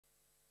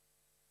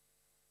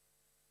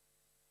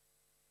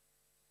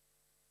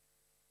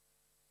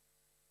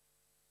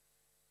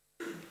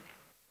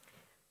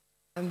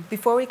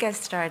Before we get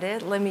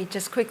started, let me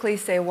just quickly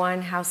say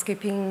one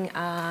housekeeping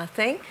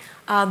thing.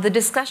 The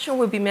discussion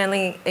will be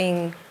mainly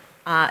in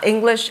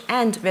English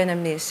and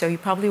Vietnamese, so you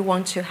probably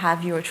want to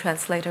have your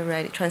translator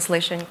ready,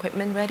 translation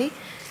equipment ready.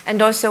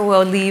 And also,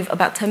 we'll leave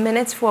about 10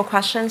 minutes for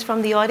questions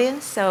from the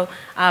audience, so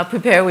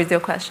prepare with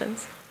your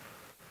questions.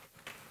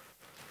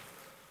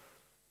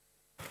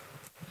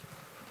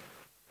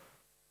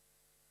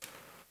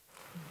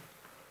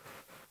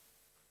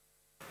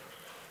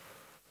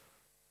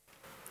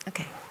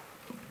 Okay.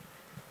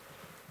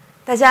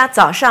 大家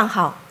早上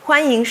好，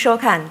欢迎收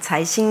看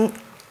财新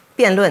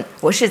辩论，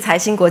我是财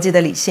新国际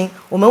的李欣。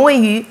我们位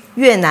于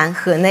越南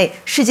河内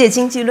世界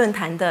经济论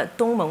坛的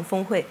东盟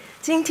峰会。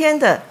今天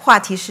的话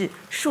题是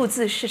数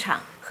字市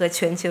场和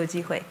全球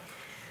机会。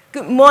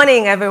Good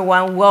morning,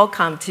 everyone.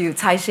 Welcome to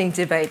Caixin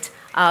Debate,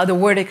 the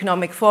World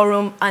Economic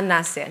Forum on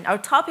ASEAN. Our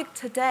topic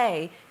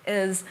today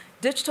is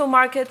digital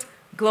market,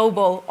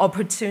 global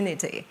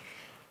opportunity.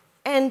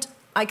 And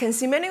I can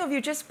see many of you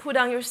just put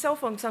on your cell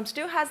phone. Some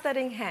still has that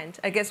in hand.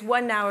 I guess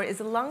 1 hour is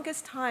the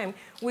longest time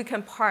we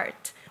can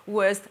part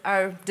with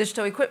our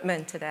digital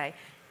equipment today.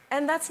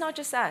 And that's not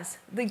just us.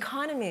 The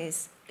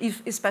economies,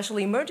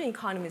 especially emerging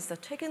economies, are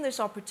taking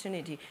this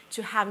opportunity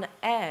to have an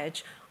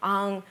edge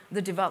on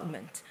the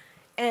development.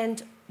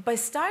 And by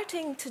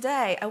starting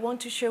today, I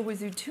want to share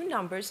with you two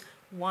numbers,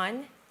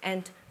 1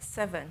 and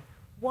 7.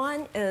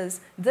 One is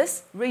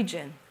this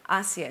region,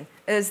 ASEAN,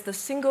 is the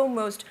single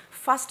most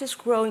fastest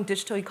growing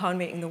digital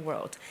economy in the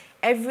world.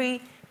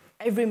 Every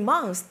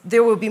month,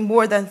 there will be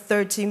more than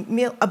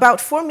about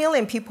 4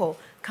 million people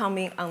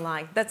coming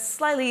online. That's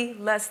slightly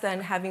less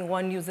than having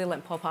one New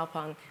Zealand pop up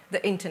on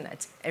the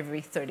internet every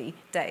 30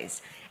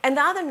 days. And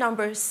the other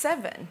number,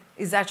 7,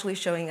 is actually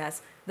showing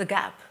us the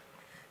gap.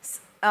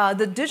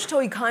 The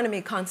digital economy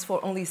accounts for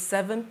only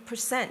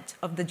 7%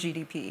 of the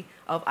GDP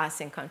of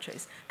ASEAN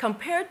countries,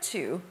 compared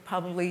to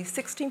probably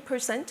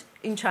 16%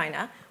 in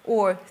China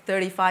or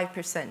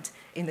 35%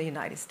 in the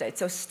United States.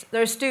 So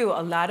there's still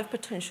a lot of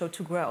potential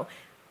to grow.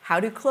 How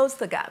to close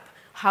the gap?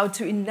 How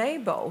to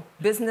enable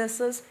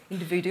businesses,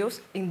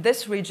 individuals in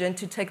this region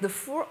to take the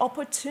full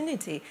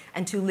opportunity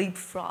and to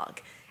leapfrog.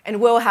 And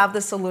we'll have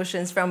the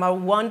solutions from our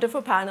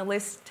wonderful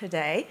panelists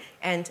today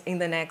and in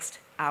the next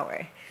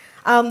hour.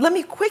 Let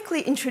me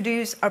quickly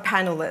introduce our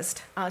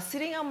panelists.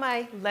 Sitting on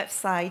my left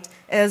side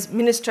is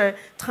Minister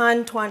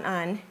Tuan,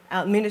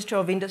 Minister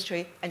of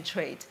Industry and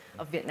Trade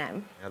of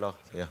Vietnam. Hello.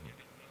 Yeah.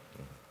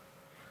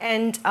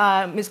 And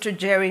Mr.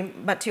 Gerry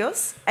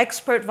Mattios,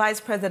 Expert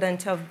Vice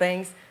President of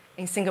Bain's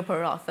in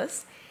Singapore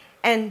office,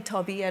 and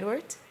Toby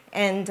Edward,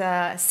 and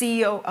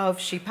CEO of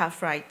Shipa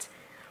Freight,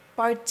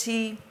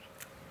 Bharathi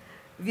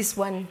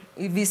Viswanathan,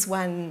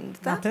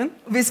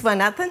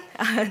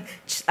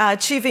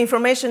 Chief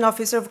Information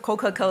Officer of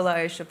Coca-Cola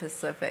Asia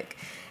Pacific,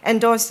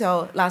 and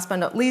also, last but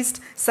not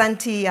least,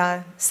 Sathirathai,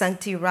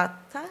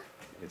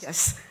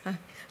 yes,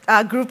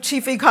 Group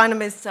Chief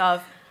Economist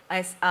of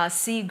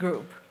C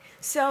Group.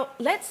 So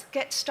let's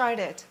get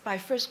started by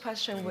first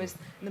question with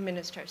the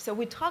minister. So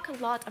we talk a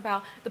lot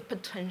about the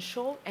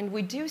potential, and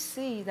we do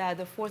see that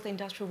the fourth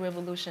industrial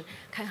revolution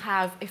can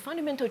have a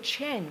fundamental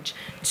change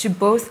to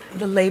both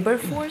the labor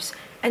force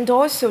and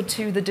also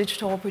to the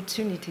digital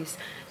opportunities.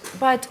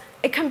 But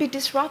it can be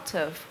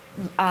disruptive.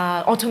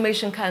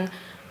 Automation can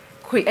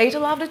create a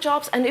lot of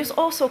jobs, and it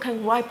also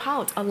can wipe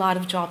out a lot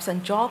of jobs,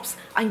 and jobs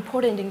are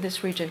important in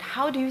this region.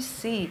 How do you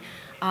see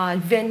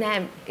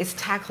Vietnam is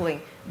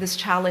tackling this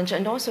challenge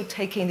and also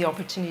taking the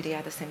opportunity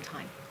at the same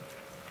time?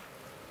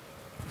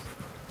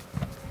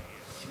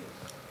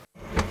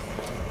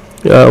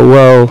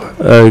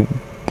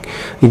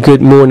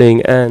 Good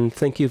morning, and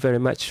thank you very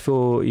much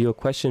for your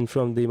question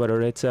from the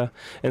moderator,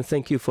 and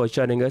thank you for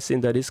joining us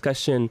in the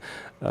discussion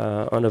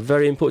on a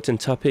very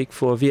important topic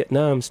for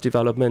Vietnam's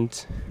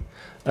development,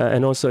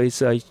 and also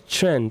it's a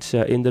trend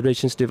in the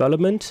region's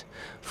development.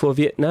 For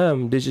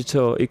Vietnam,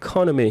 digital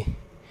economy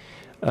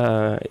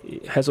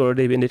has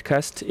already been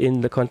discussed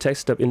in the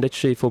context of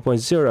Industry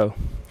 4.0.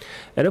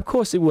 And of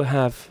course, it will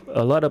have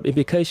a lot of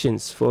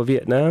implications for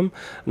Vietnam,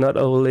 not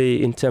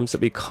only in terms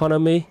of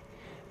economy,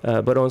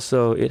 but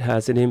also it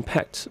has an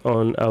impact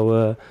on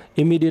our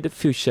immediate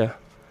future.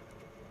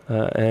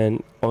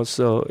 And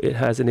also it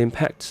has an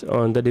impact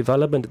on the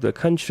development of the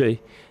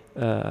country,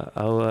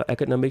 our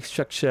economic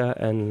structure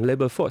and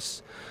labor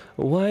force.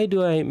 Why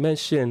do I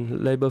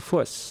mention labor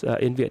force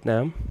in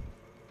Vietnam?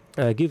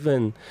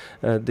 Given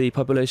the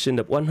population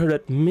of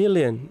 100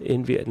 million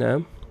in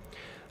Vietnam,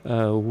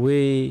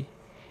 we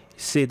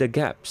see the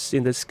gaps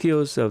in the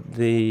skills of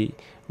the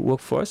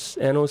workforce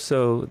and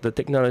also the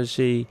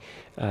technology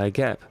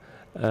gap.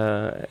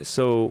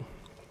 So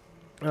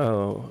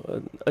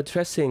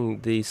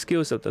addressing the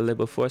skills of the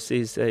labor force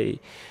is a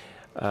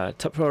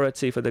top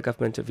priority for the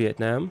government of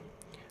Vietnam.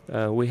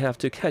 We have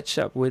to catch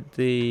up with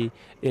the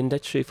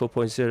Industry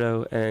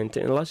 4.0 and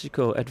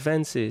technological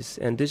advances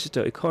and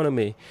digital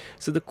economy.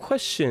 So the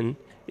question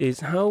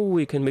is how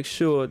we can make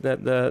sure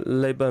that the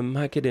labor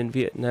market in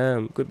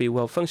Vietnam could be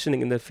well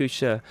functioning in the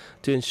future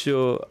to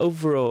ensure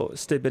overall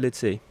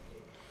stability.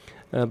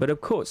 But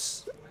of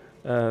course,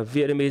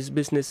 Vietnamese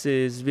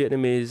businesses,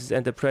 Vietnamese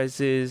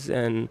enterprises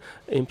and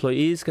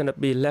employees cannot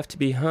be left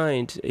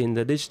behind in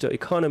the digital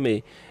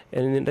economy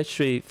and in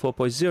Industry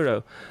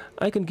 4.0.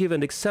 I can give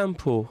an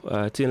example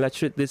to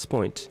illustrate this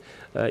point.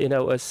 In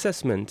our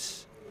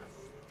assessment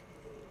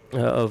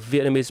of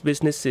Vietnamese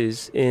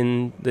businesses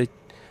in the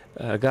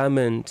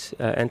garment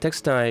and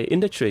textile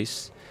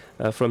industries,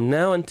 from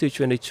now until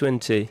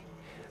 2020,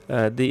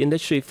 the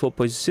Industry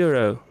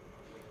 4.0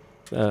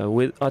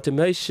 with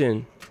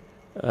automation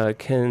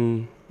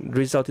can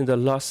result in the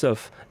loss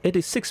of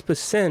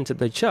 86% of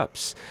the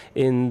jobs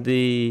in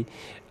the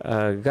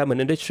garment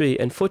industry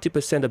and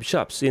 40% of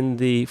jobs in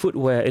the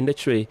footwear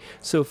industry.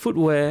 So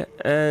footwear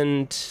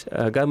and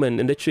garment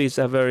industries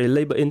are very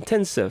labor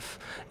intensive,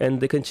 and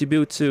they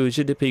contribute to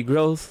GDP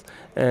growth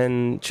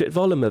and trade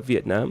volume of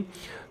Vietnam.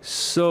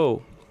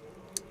 So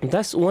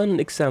that's one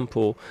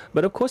example.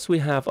 But of course, we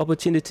have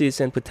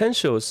opportunities and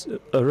potentials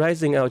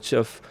arising out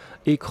of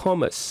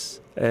e-commerce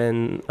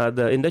and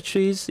other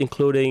industries,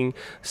 including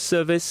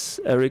service,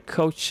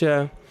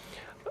 agriculture.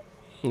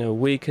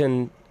 We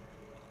can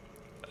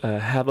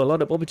have a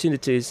lot of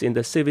opportunities in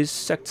the service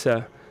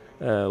sector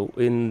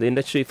in the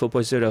Industry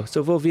 4.0.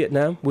 So for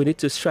Vietnam, we need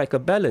to strike a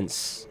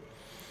balance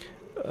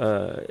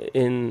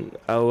in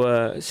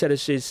our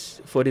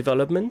strategies for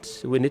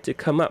development. We need to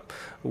come up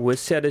with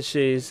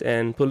strategies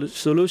and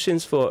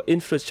solutions for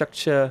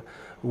infrastructure,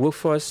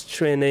 workforce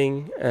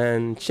training,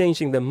 and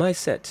changing the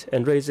mindset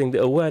and raising the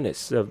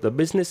awareness of the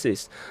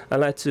businesses. I'd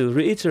like to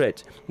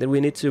reiterate that we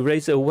need to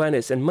raise the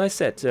awareness and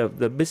mindset of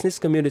the business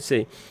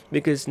community,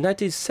 because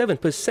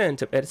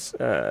 97% of its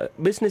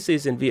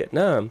businesses in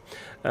Vietnam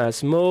are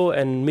small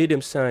and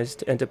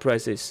medium-sized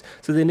enterprises.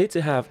 So they need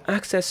to have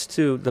access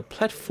to the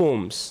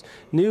platforms,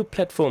 new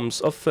platforms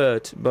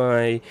offered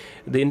by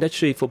the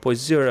Industry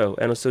 4.0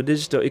 and also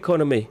digital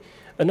economy.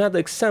 Another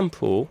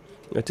example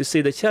to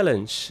see the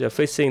challenge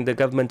facing the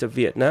government of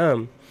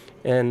Vietnam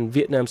and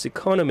Vietnam's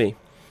economy.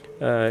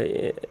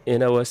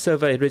 In our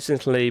survey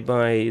recently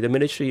by the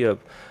Ministry of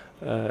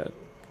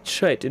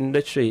Trade and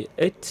Industry,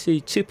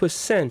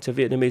 82% of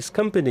Vietnamese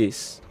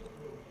companies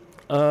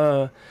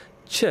are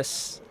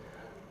just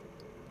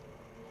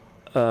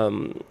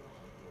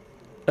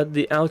at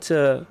the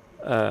outer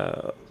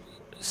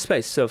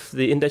space of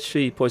the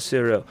Industry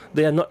 4.0.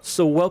 They are not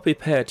so well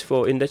prepared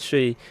for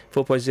Industry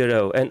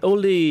 4.0, and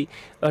only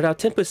around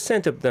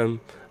 10% of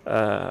them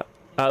are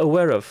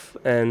aware of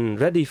and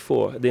ready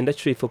for the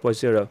Industry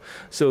 4.0.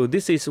 So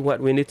this is what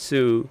we need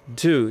to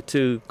do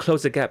to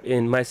close the gap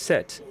in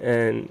mindset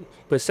and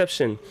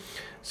perception.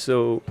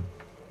 So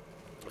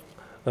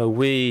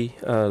we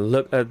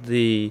look at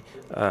the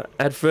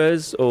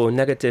adverse or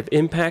negative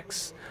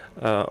impacts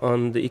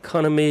on the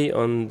economy,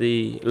 on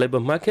the labor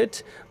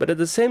market, but at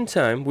the same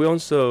time, we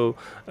also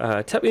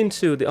tap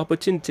into the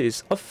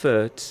opportunities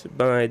offered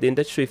by the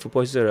Industry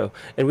 4.0,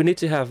 and we need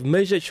to have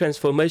major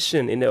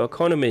transformation in our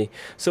economy.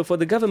 So for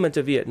the government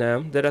of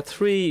Vietnam, there are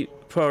three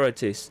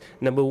priorities.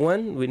 Number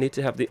one, we need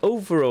to have the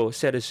overall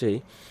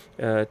strategy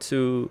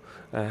to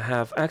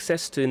have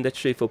access to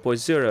Industry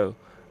 4.0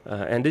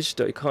 and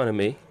digital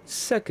economy.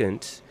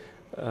 Second,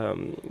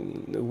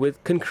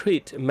 with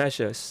concrete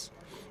measures,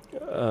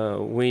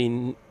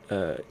 we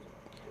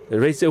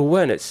raise the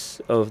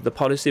awareness of the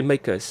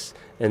policymakers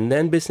and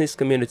then business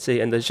community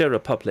and the general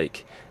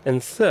public.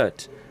 And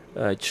third,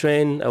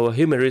 train our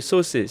human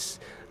resources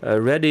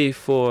ready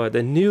for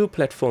the new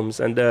platforms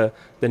and the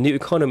new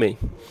economy.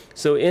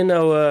 So in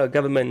our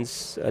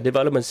government's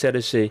development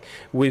strategy,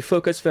 we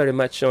focus very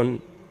much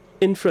on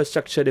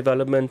infrastructure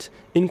development,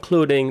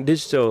 including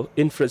digital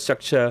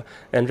infrastructure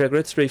and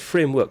regulatory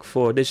framework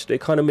for digital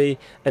economy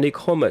and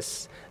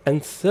e-commerce.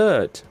 And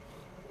third,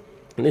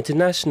 an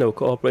international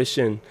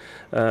cooperation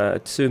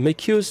to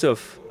make use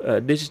of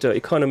digital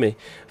economy.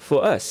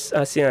 For us,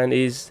 ASEAN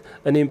is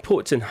an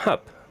important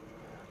hub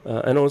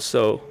and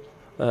also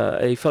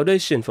a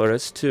foundation for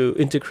us to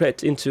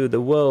integrate into the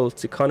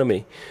world's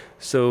economy.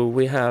 So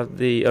we have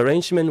the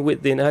arrangement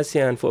within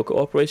ASEAN for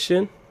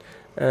cooperation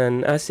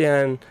and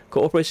ASEAN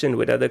cooperation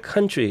with other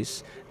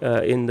countries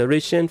in the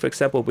region. For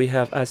example, we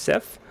have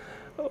ASEF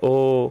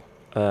or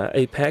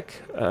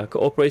APEC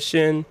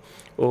cooperation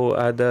or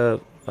other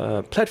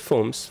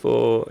platforms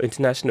for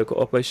international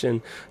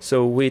cooperation.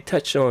 So we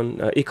touch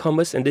on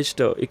e-commerce and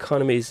digital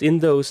economies in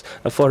those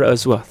fora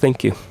as well.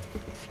 Thank you.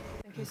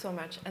 Thank you so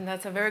much. And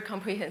that's a very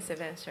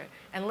comprehensive answer.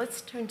 And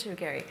let's turn to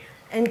Gerry.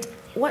 And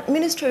what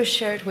Minister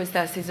shared with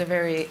us is a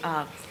very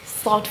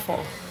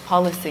thoughtful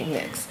policy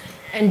mix.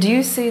 And do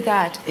you see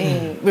that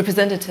in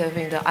representative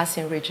in the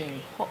ASEAN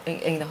region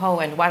in the whole,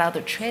 and what are the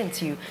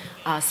trends you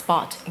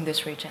spot in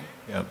this region?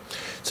 Yeah,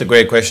 it's a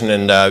great question,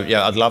 and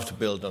yeah, I'd love to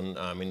build on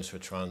Minister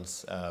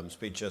Tran's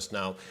speech just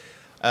now.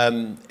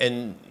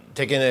 And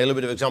taking a little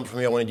bit of example from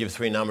me, I want to give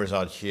three numbers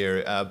out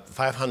here,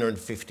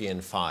 550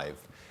 and 5.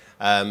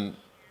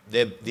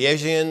 The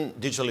Asian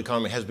digital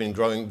economy has been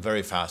growing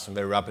very fast and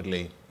very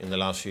rapidly in the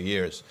last few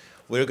years.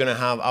 We're going to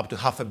have up to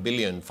 500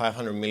 million,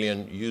 500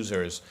 million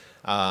users,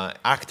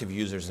 active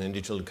users in the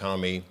digital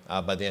economy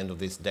by the end of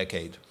this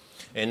decade.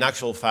 In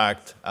actual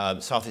fact,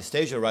 Southeast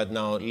Asia right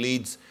now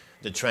leads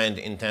the trend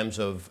in terms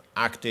of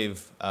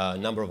active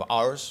number of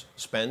hours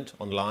spent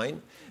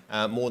online,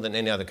 more than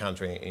any other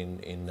country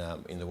in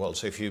the world.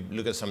 So if you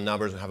look at some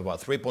numbers, we have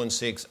about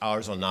 3.6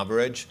 hours on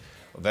average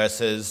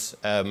versus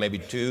maybe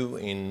 2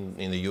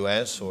 in the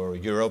US or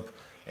Europe,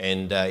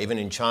 and even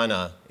in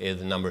China, the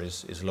number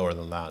is lower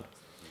than that.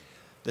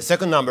 The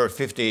second number,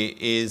 50,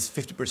 is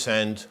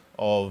 50%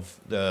 of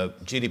the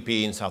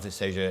GDP in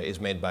Southeast Asia is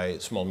made by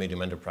small,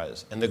 medium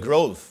enterprises. And the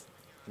growth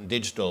in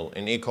digital,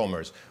 in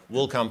e-commerce,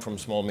 will come from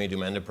small,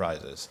 medium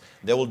enterprises.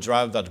 They will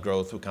drive that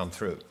growth to come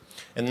through.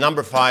 And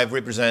number 5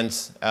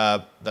 represents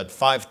that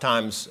 5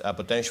 times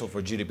potential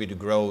for GDP to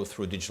grow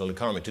through digital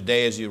economy.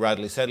 Today, as you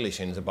rightly said,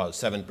 Lishin, is about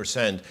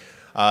 7%.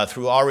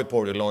 Through our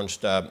report we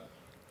launched a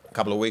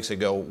couple of weeks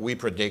ago, we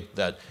predict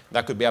that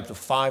that could be up to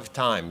 5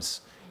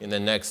 times in the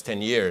next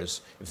 10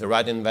 years if the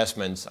right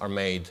investments are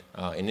made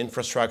in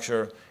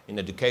infrastructure, in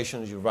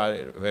education, as you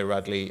very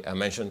rightly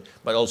mentioned,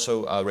 but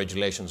also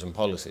regulations and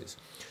policies.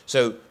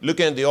 So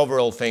looking at the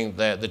overall thing,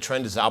 the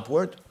trend is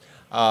upward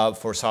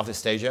for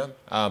Southeast Asia,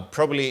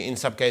 probably in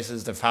some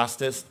cases the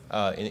fastest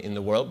in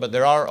the world, but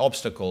there are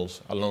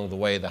obstacles along the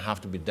way that have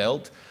to be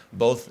dealt,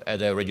 both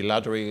at a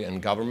regulatory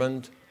and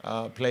government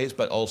place,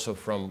 but also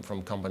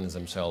from companies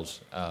themselves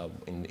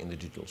in the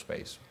digital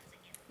space.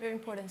 Very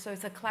important. So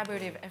it's a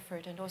collaborative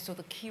effort, and also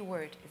the key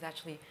word is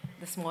actually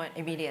the small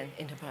and medium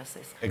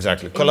enterprises.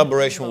 Exactly.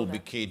 Collaboration will be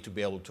key to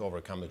be able to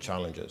overcome the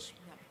challenges.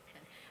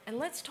 And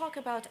let's talk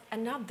about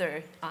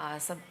another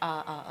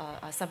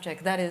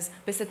subject, that is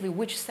basically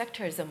which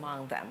sectors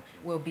among them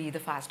will be the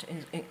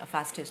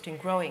fastest in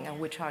growing, and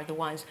which are the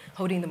ones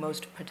holding the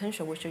most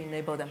potential, which will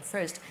enable them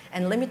first.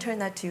 And let me turn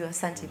that to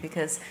Santi,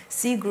 because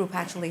C Group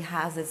actually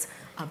has its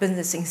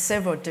business in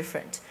several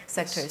different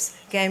sectors,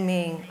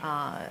 gaming,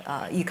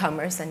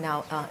 e-commerce, and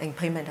now in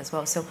payment as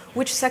well. So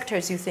which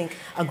sectors do you think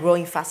are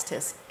growing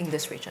fastest in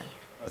this region?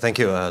 Thank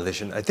you,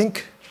 Lishin. I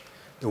think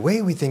the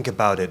way we think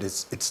about it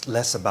is it's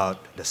less about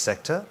the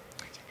sector,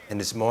 and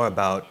it's more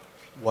about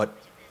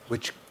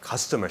which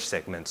customer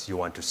segments you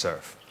want to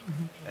serve.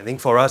 Mm-hmm. I think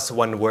for us,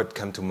 one word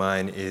come to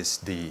mind is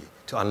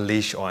to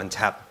unleash or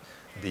untap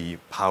the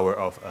power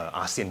of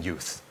ASEAN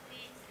youth.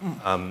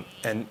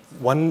 And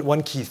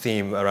one key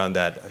theme around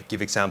that, I'll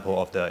give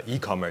example of the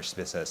e-commerce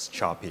business,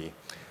 Shopee.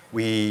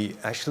 We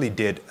actually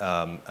did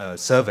a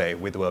survey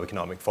with the World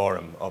Economic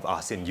Forum of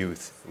ASEAN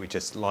youth, which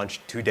just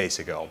launched 2 days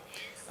ago.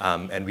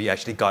 And we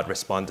actually got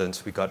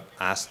respondents. We got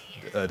asked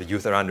the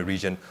youth around the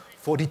region,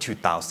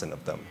 42,000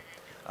 of them,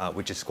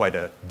 which is quite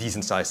a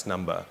decent-sized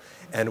number.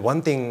 And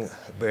one thing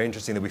very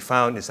interesting that we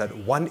found is that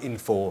 1 in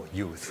 4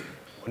 youth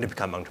want to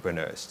become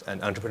entrepreneurs.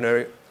 And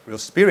entrepreneurial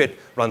spirit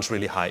runs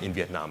really high in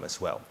Vietnam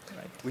as well,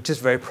 right, which is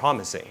very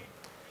promising.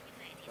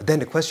 But then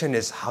the question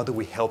is, how do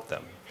we help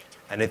them?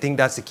 And I think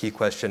that's the key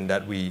question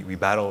that we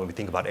battle and we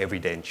think about every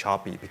day in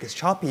Shopee, because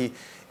Shopee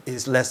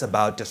is less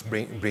about just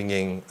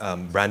bringing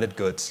branded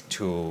goods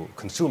to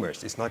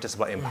consumers. It's not just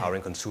about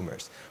empowering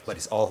consumers, but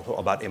it's also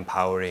about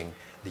empowering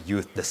the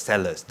youth, the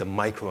sellers, the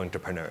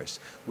micro-entrepreneurs.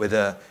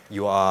 Whether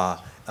you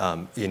are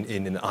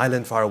in an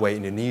island far away,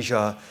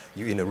 Indonesia,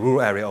 you're in a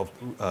rural area of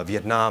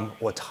Vietnam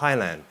or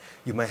Thailand,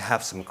 you might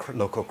have some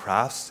local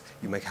crafts,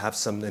 you might have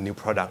some new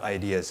product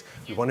ideas.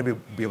 You want to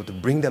be able to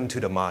bring them to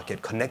the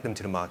market, connect them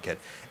to the market,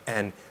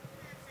 and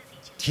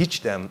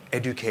teach them,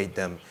 educate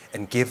them,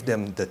 and give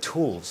them the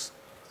tools,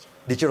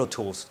 digital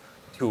tools,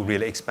 to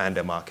really expand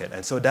their market.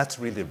 And so that's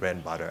really bread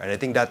and butter. And I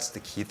think that's the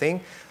key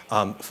thing.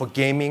 For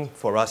gaming,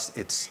 for us,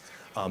 it's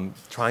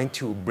trying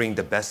to bring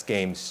the best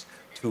games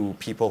to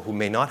people who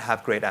may not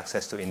have great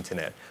access to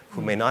internet,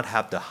 who may not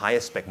have the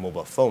highest spec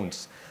mobile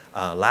phones.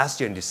 Last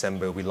year in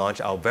December, we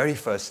launched our very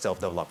first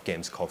self-developed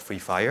games called Free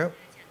Fire.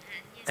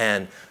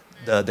 And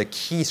the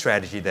key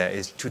strategy there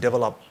is to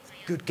develop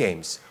good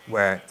games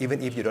where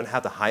even if you don't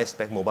have the highest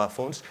spec mobile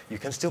phones, you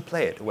can still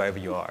play it wherever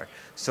you are.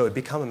 So it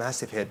became a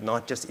massive hit,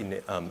 not just in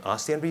the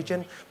ASEAN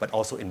region, but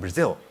also in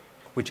Brazil,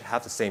 which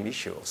have the same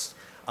issues.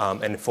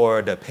 And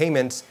for the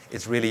payments,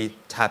 it's really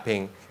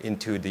tapping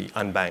into the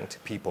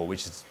unbanked people,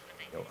 which is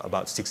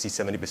about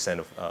 60–70%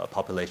 of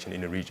population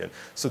in the region.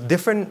 So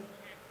different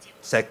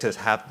sectors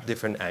have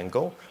different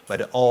angle,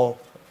 but all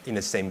in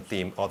the same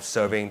theme of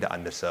serving the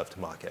underserved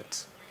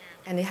markets.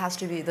 And it has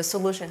to be, the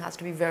solution has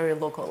to be very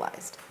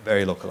localized.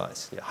 Very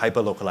localized. Yeah.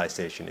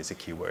 Hyper-localization is a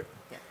key word.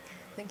 Yeah.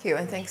 Thank you,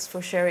 and thanks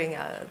for sharing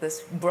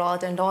this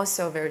broad and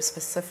also very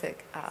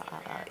specific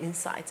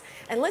insights.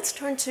 And let's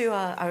turn to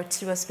our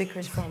two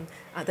speakers from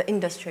the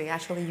industry.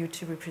 Actually, you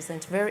two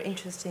represent very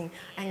interesting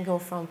angle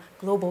from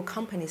global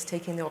companies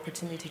taking the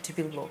opportunity to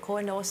be local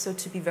and also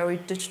to be very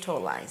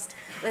digitalized.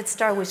 Let's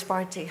start with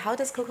Bharathi. How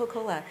does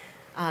Coca-Cola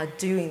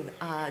doing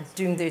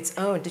its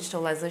own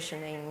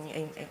digitalization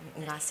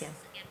in ASEAN?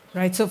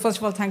 Right, so first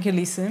of all, thank you,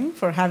 Lisan,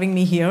 for having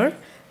me here.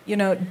 You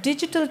know,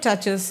 digital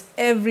touches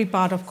every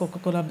part of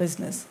Coca-Cola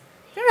business.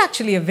 We're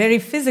actually a very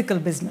physical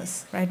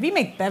business, right? We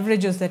make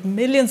beverages that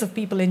millions of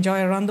people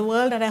enjoy around the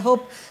world, and I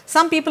hope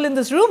some people in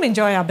this room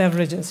enjoy our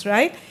beverages,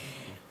 right?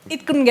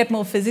 it couldn't get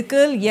more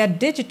physical, yet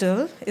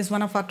digital is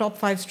one of our top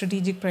 5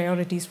 strategic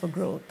priorities for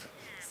growth.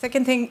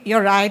 Second thing,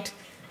 you're right,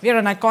 we are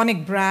an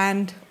iconic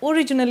brand,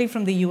 originally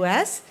from the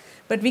US,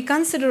 but we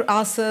consider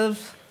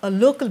ourselves a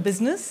local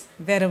business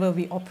wherever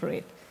we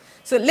operate.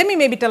 So let me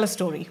maybe tell a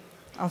story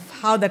of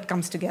how that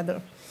comes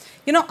together.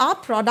 You know, our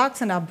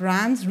products and our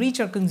brands reach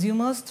our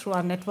consumers through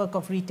our network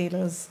of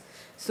retailers.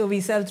 So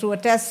we sell through a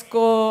Tesco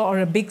or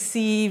a Big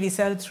C, we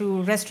sell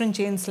through restaurant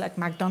chains like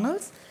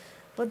McDonald's.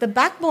 But the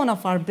backbone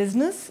of our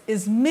business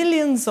is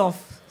millions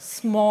of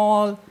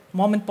small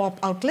mom and pop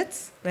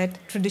outlets, right?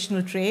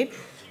 Traditional trade,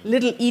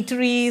 little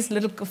eateries,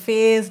 little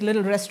cafes,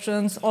 little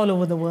restaurants all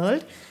over the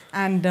world,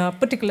 and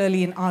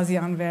particularly in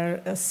ASEAN,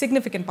 where a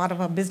significant part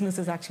of our business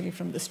is actually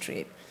from this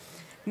trade.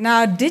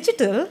 Now,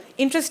 digital,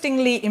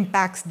 interestingly,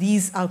 impacts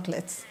these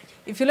outlets.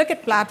 If you look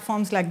at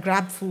platforms like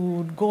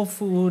GrabFood,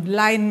 GoFood,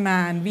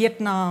 Lineman,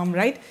 Vietnam,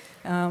 right?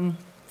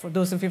 For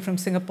those of you from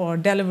Singapore,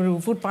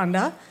 Deliveroo,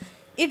 Foodpanda,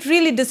 it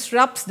really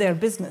disrupts their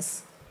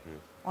business.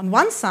 On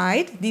one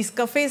side, these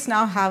cafes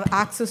now have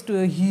access to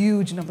a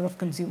huge number of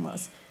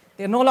consumers.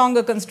 They're no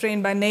longer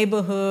constrained by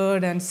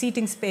neighborhood and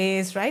seating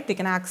space, right? They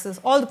can access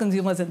all the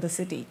consumers in the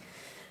city.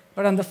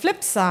 But on the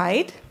flip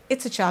side,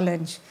 it's a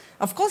challenge.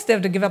 Of course, they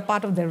have to give up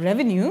part of their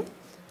revenue,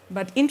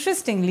 but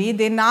interestingly,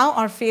 they now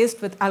are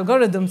faced with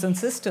algorithms and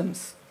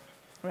systems,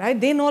 right?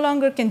 They no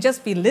longer can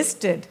just be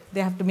listed.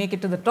 They have to make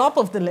it to the top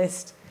of the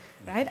list,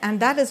 right? And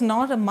that is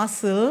not a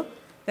muscle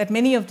that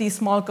many of these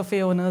small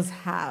cafe owners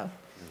have.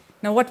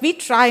 Now, what we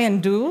try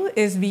and do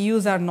is we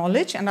use our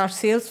knowledge and our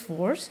sales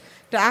force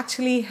to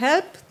actually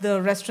help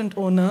the restaurant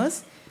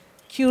owners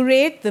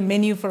curate the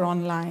menu for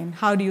online.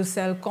 How do you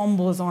sell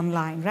combos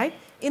online, right?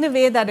 In a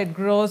way that it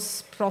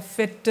grows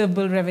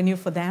profitable revenue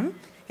for them.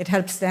 It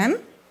helps them.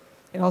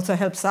 It also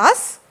helps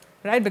us,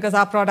 right? Because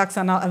our products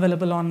are now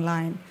available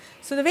online.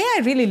 So the way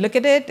I really look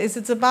at it is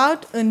it's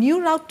about a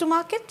new route to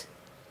market,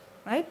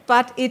 right?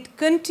 But it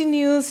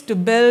continues to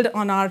build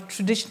on our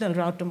traditional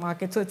route to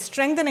market. So it's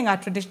strengthening our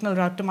traditional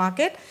route to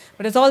market,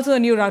 but it's also a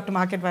new route to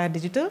market via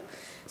digital.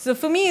 So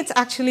for me, it's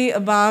actually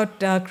about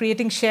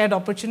creating shared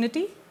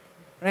opportunity,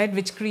 right?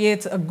 Which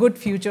creates a good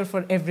future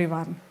for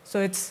everyone.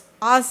 So it's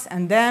us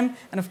and them,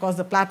 and of course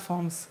the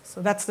platforms.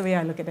 So that's the way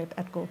I look at it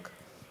at Coke.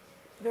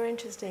 Very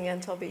interesting.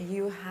 And Toby,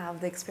 you have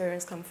the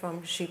experience come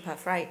from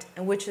Shipa, right?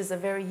 And which is a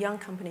very young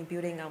company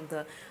building on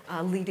the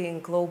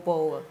leading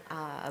global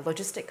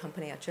logistic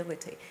company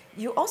Agility.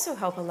 You also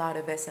help a lot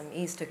of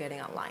SMEs to getting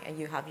online, and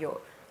you have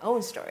your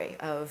own story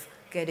of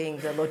getting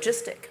the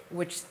logistic,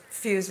 which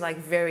feels like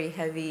very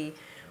heavy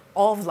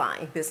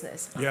offline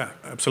business. Yeah,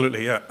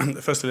 absolutely. Yeah.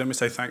 Firstly, let me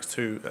say thanks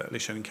to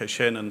Lishan and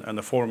Caixin and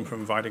the forum for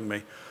inviting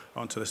me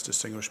onto this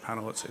distinguished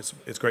panel.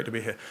 It's great to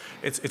be here.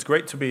 It's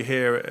great to be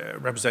here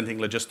representing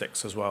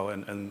logistics as well.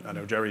 And I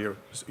know, Gerry,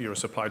 you're a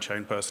supply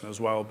chain person as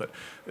well. But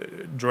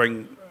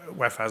during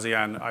WEF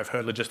ASEAN, I've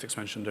heard logistics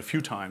mentioned a few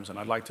times, and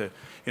I'd like to,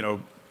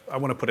 I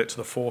want to put it to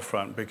the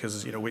forefront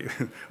because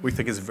we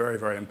think it's a very,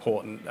 very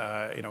important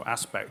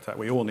aspect that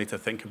we all need to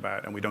think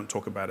about, and we don't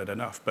talk about it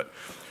enough. But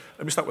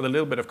let me start with a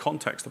little bit of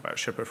context about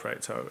Shipa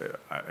Freight. So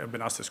I've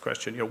been asked this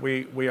question.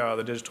 We are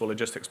the digital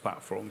logistics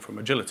platform from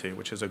Agility,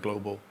 which is a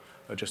global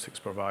logistics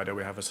provider.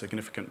 We have a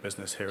significant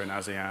business here in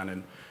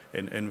ASEAN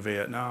in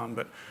Vietnam,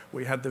 but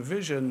we had the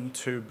vision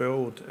to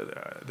build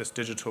this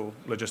digital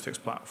logistics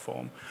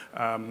platform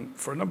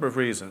for a number of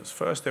reasons.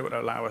 First, it would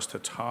allow us to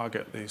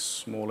target these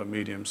small and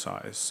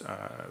medium-sized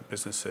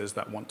businesses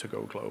that want to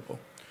go global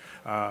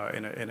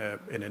in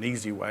an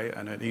easy way,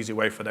 and an easy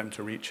way for them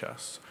to reach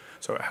us.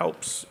 So it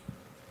helps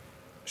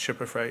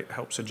Shipa Freight,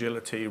 helps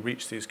Agility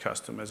reach these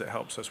customers. It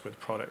helps us with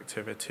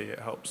productivity. It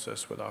helps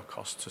us with our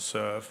cost to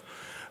serve.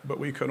 But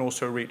we can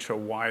also reach a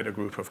wider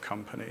group of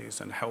companies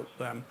and help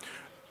them.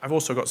 I've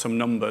also got some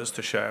numbers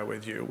to share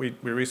with you. We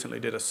recently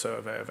did a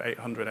survey of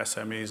 800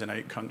 SMEs in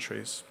 8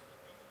 countries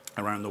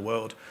around the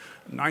world.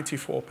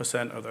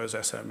 94% of those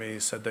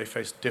SMEs said they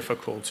face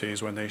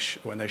difficulties when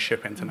they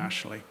ship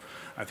internationally.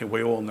 I think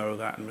we all know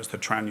that, and Mr.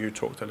 Tran, you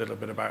talked a little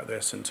bit about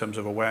this in terms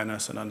of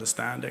awareness and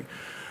understanding.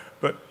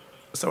 But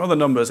some other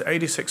numbers,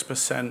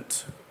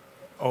 86%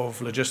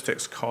 of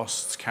logistics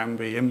costs can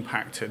be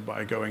impacted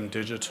by going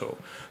digital.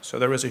 So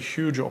there is a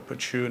huge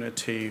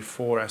opportunity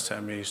for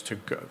SMEs to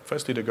go,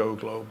 firstly to go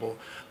global,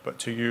 but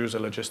to use a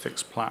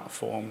logistics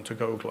platform to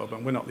go global.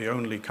 And we're not the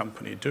only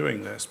company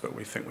doing this, but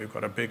we think we've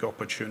got a big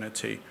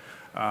opportunity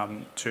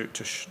to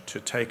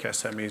take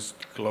SMEs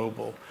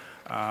global.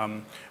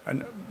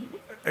 And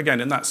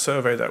again, in that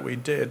survey that we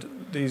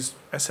did, these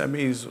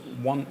SMEs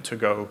want to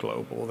go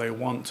global. They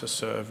want to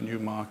serve new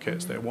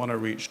markets. They want to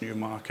reach new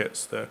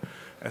markets. The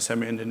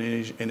SME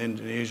in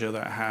Indonesia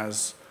that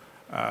has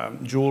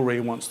jewelry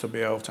wants to be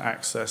able to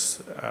access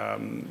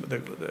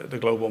the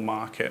global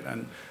market,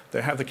 and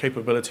they have the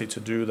capability to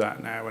do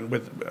that now. And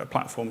with a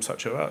platform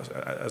such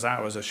as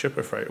ours, as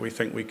Shipa Freight, we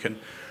think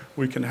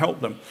we can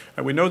help them.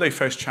 And we know they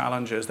face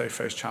challenges. They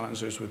face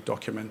challenges with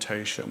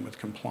documentation, with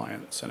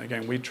compliance. And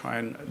again, we try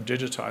and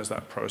digitize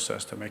that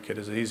process to make it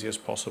as easy as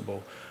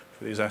possible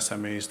for these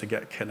SMEs to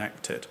get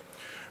connected.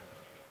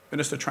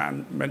 Minister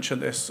Tran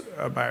mentioned this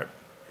about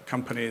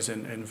companies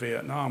in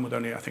Vietnam, with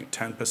only, I think,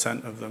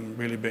 10% of them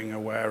really being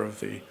aware of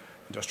the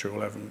Industrial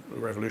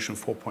Revolution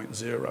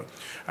 4.0. And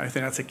I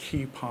think that's a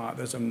key part.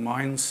 There's a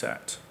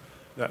mindset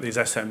that these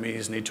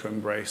SMEs need to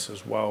embrace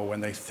as well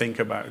when they think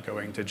about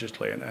going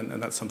digitally.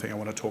 And that's something I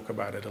want to talk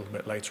about a little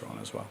bit later on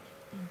as well.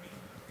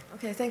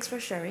 Okay, thanks for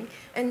sharing.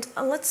 And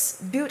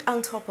let's build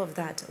on top of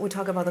that. We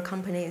talk about the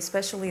company,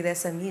 especially the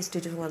SMEs,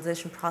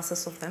 digitalization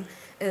process of them.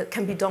 It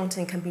can be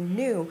daunting, can be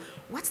new.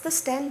 What's the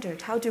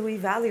standard? How do we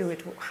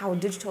evaluate how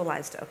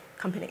digitalized a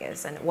company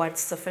is and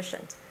what's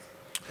sufficient?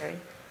 Gerry?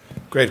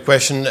 Great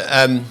question.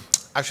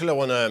 Actually, I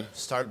want to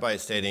start by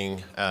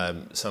stating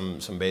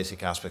some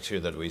basic aspects here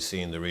that we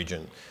see in the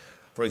region.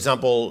 For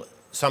example,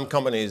 some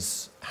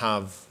companies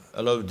have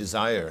a lot of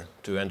desire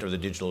to enter the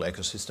digital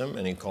ecosystem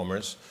and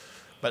e-commerce,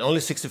 but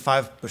only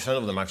 65%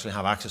 of them actually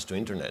have access to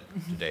internet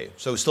today.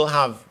 So we still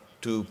have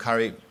to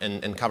carry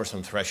and cover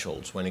some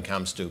thresholds when it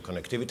comes to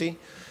connectivity,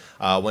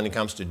 when it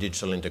comes to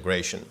digital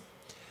integration.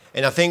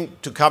 And I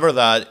think to cover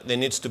that, there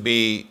needs to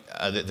be,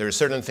 there are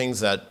certain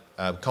things that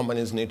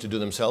companies need to do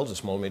themselves, a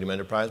small, medium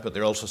enterprise, but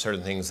there are also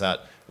certain things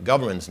that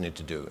governments need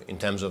to do in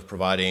terms of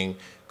providing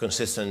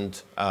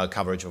consistent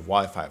coverage of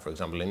Wi-Fi, for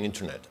example, and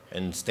internet,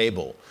 and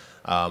stable,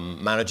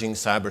 managing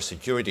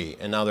cybersecurity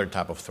and other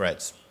type of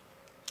threats.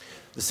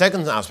 The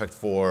second aspect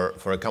for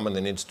a company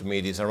that needs to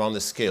meet is around the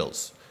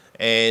skills.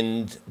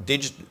 And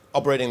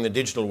operating in the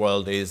digital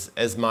world is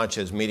as much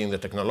as meeting the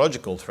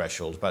technological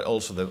thresholds, but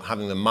also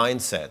having the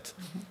mindset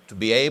to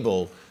be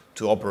able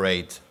to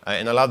operate.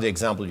 And I love the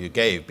example you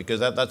gave, because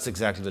that's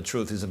exactly the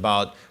truth. It's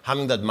about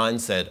having that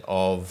mindset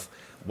of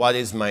what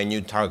is my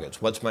new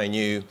targets, what's my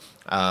new,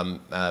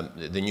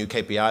 the new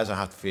KPIs I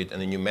have to fit, and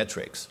the new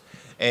metrics.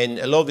 And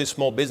a lot of these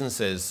small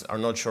businesses are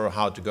not sure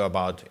how to go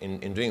about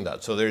in doing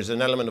that. So there's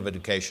an element of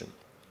education.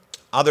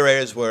 Other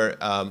areas where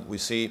we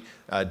see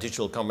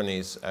digital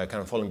companies kind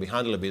of falling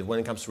behind a little bit when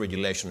it comes to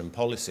regulation and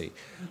policy.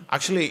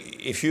 Actually,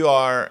 if you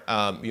are,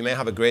 you may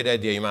have a great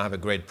idea, you might have a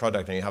great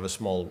product, and you have a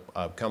small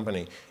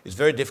company, it's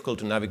very difficult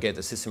to navigate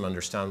the system,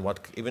 understand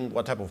even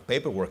what type of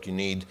paperwork you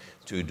need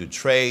to do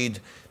trade,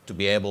 to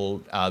be able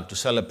to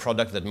sell a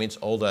product that meets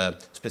all the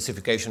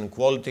specification and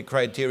quality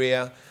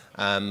criteria,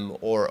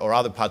 or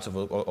other parts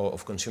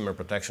of consumer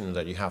protection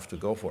that you have to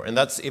go for. And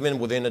that's even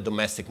within a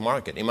domestic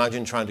market.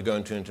 Imagine trying to go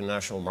into an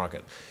international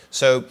market.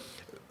 So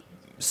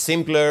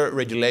simpler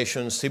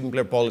regulations,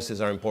 simpler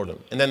policies are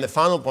important. And then the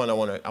final point I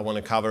want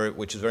to cover,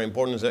 which is very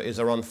important, is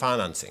around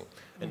financing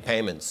and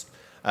payments.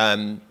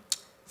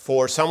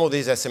 For some of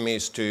these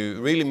SMEs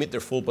to really meet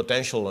their full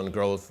potential and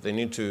growth, they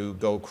need to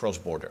go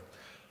cross-border.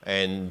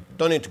 And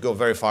don't need to go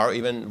very far,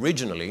 even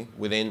regionally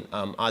within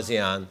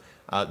ASEAN.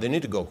 They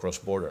need to go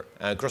cross-border.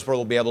 Cross-border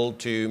will be able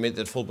to meet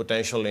their full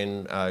potential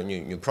in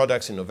new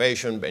products,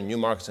 innovation, and new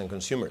markets and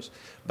consumers.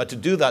 But to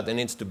do that, there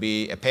needs to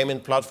be a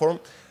payment platform,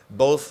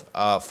 both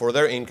for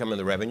their income and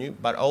the revenue,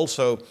 but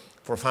also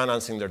for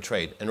financing their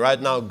trade. And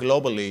right now,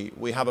 globally,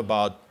 we have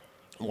about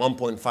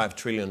 $1.5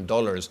 trillion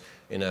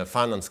in a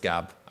finance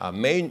gap,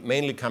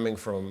 mainly coming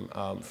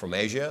from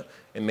Asia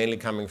and mainly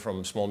coming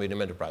from small,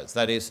 medium enterprise.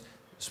 That is,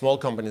 small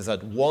companies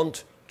that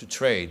want to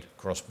trade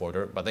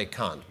cross-border, but they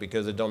can't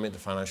because they don't meet the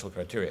financial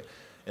criteria.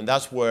 And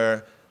that's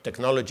where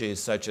technologies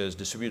such as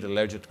distributed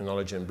ledger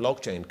technology and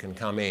blockchain can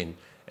come in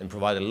and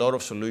provide a lot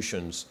of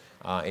solutions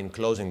in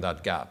closing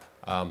that gap.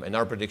 And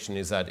our prediction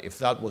is that if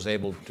that was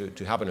able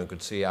to happen, we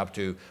could see up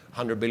to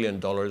 $100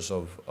 billion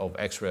of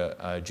extra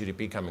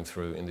GDP coming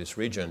through in this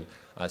region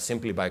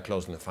simply by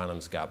closing the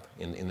finance gap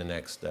in the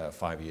next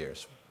 5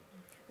 years.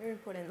 Very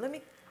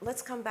important.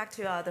 Let's come back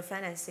to the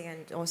financing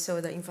and also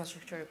the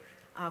infrastructure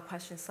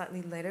question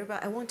slightly later,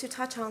 but I want to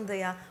touch on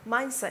the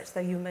mindset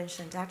that you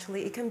mentioned.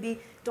 Actually, it can be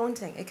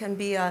daunting. It can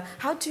be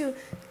how to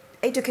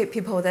educate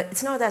people that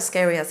it's not as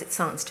scary as it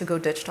sounds to go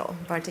digital.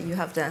 But you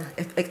have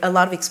a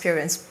lot of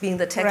experience being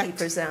the techie Correct.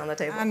 person on the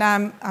table. And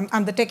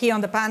I'm the techie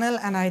on the panel,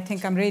 and I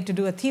think I'm ready to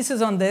do a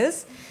thesis on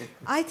this.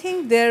 I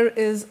think there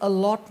is a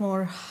lot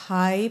more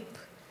hype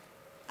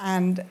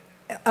and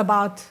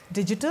about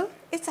digital.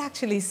 It's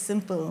actually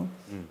simple,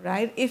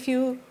 right? If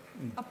you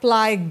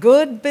apply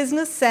good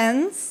business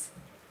sense,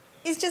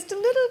 it's just a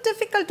little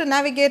difficult to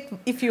navigate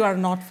if you are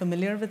not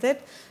familiar with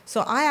it.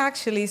 So I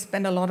actually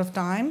spend a lot of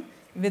time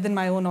within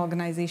my own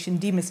organization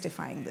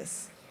demystifying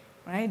this,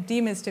 right?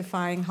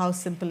 Demystifying how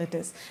simple it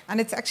is. And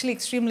it's actually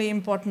extremely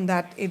important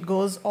that it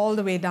goes all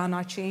the way down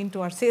our chain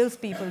to our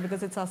salespeople,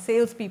 because it's our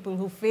salespeople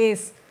who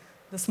face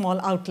the small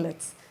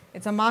outlets.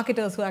 It's our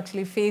marketers who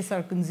actually face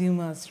our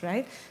consumers,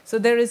 right? So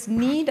there is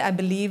need, I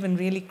believe, in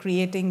really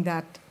creating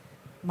that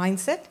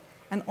mindset.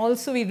 And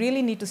also, we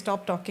really need to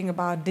stop talking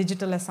about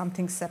digital as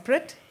something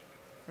separate,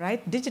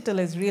 right? Digital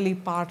is really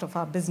part of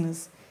our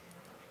business.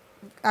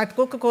 At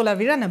Coca-Cola,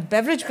 we run a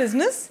beverage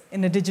business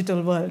in a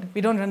digital world. We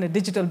don't run a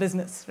digital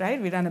business,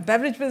 right? We run a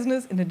beverage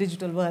business in a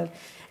digital world.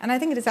 And I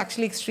think it is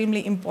actually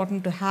extremely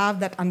important to have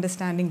that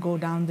understanding go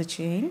down the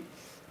chain,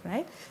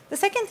 right? The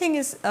second thing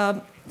is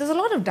there's a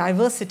lot of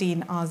diversity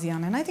in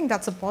ASEAN, and I think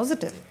that's a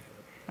positive,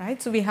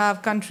 right? So we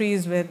have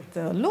countries with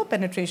low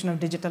penetration of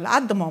digital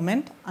at the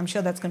moment. I'm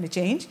sure that's going to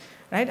change,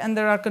 right? And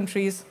there are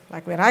countries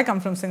like where I come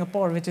from,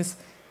 Singapore, which is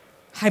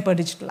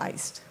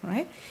hyper-digitalized,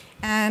 right?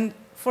 And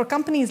for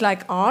companies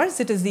like ours,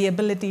 it is the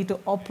ability to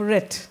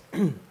operate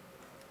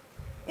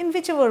in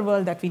whichever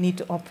world that we need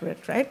to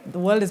operate, right? The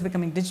world is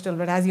becoming digital,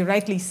 but as you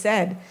rightly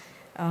said,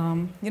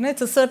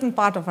 it's a certain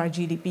part of our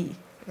GDP,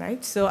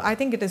 right? So I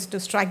think it is to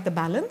strike the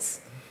balance,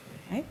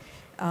 right?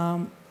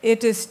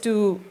 It is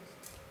to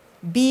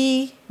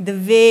be the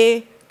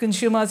way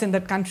consumers in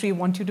that country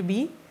want you to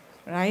be,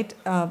 right?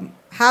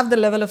 Have the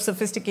level of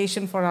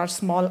sophistication for our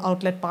small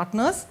outlet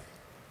partners,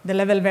 the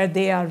level where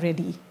they are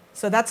ready.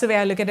 So that's the way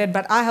I look at it,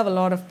 but I have a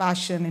lot of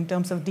passion in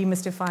terms of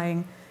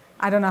demystifying.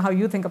 I don't know how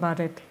you think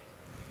about it.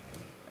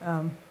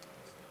 No,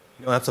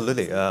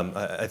 absolutely.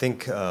 I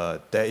think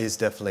there is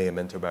definitely a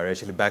mental barrier.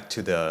 Actually, back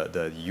to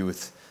the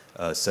youth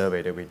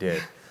survey that we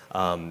did,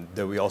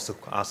 that we also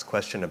asked a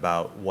question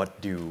about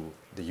what do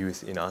the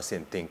youth in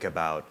ASEAN think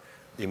about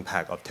the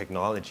impact of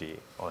technology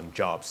on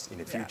jobs in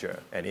the future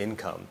and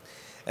income.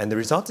 And the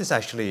result is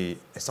actually,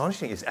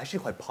 astonishingly, is actually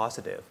quite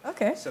positive.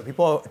 Okay. So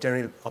people are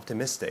generally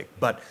optimistic,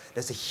 but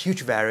there's a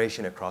huge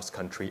variation across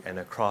country and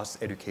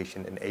across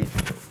education and age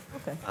group.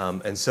 Okay.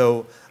 And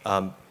so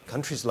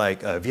countries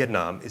like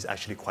Vietnam is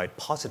actually quite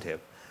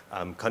positive.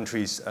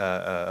 Countries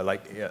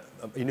like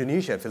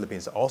Indonesia and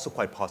Philippines are also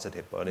quite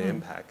positive on the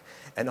impact.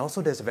 And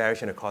also there's a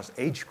variation across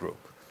age group.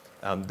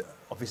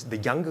 Obviously,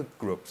 the younger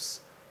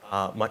groups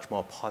are much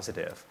more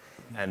positive,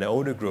 and the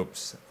older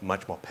groups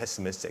much more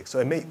pessimistic. So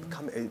it may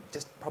become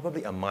just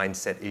probably a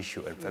mindset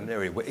issue and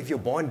familiarity. Where if you're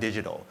born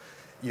digital,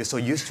 you're so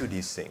used to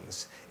these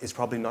things, it's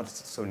probably not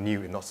so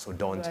new and not so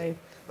daunting. Right.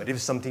 But if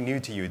it's something new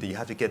to you, then you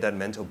have to get that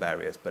mental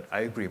barriers. But I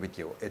agree with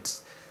you.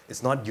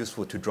 It's not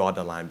useful to draw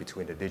the line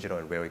between the digital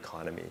and real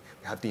economy.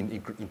 We have to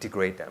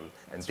integrate them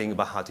and think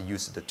about how to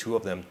use the two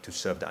of them to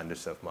serve the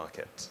underserved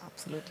markets.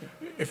 Absolutely.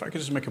 If I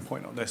could just make a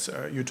point on this,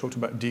 you talked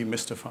about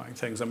demystifying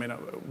things. I mean,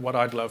 what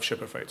I'd love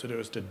Shipa Freight to do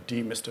is to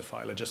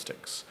demystify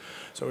logistics.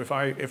 So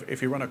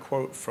if you run a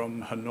quote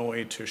from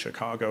Hanoi to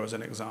Chicago as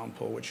an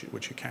example, which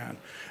you can,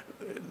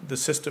 the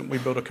system, we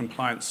build a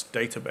compliance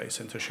database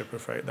into Shipa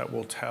Freight that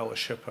will tell a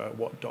shipper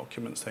what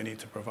documents they need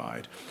to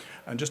provide.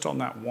 And just on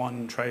that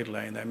one trade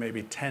lane, there may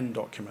be 10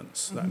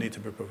 documents that need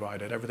to be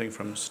provided, everything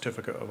from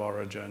certificate of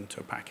origin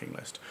to packing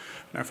list.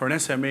 Now, for an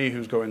SME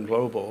who's going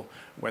global,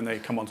 when they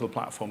come onto the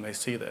platform, they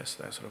see this,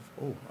 they're sort of,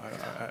 oh,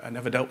 I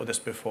never dealt with this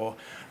before.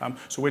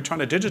 So we're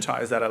trying to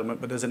digitize that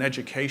element, but there's an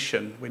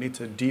education. We need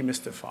to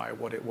demystify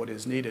what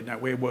is needed. Now,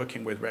 we're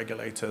working with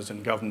regulators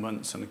and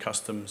governments and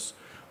customs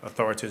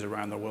authorities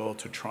around the world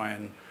to try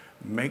and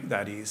make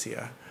that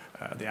easier.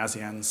 The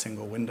ASEAN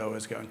single window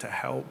is going to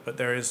help, but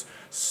there is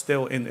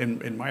still,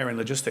 in my area in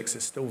logistics,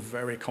 it's still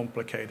very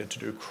complicated to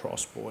do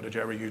cross-border.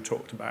 Gerry, you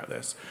talked about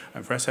this.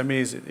 And for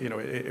SMEs,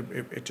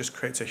 it just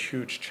creates a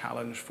huge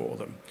challenge for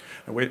them.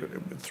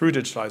 And through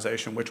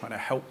digitalization, we're trying to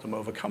help them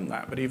overcome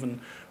that. But even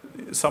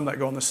some that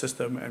go on the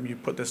system, and you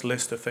put this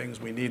list of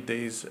things, we need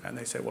these, and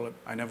they say, well,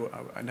 I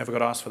never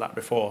got asked for that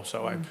before,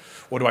 so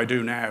what do I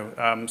do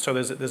now? So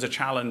there's a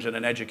challenge and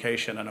an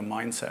education and a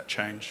mindset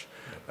change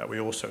that we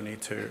also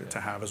need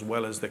to have, as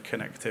well as the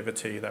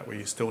connectivity that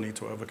we still need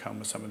to overcome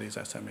with some of these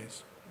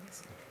SMEs.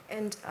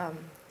 And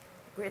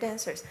great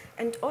answers.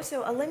 And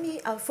also, let me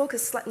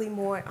focus slightly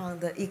more on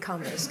the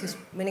e-commerce, because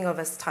many of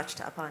us touched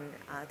upon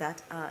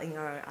that in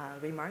our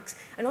remarks.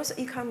 And also,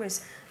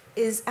 e-commerce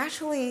is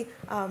actually,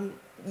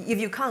 if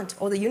you count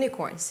all the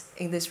unicorns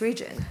in this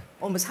region,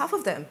 almost half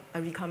of them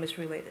are e-commerce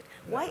related.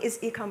 Why is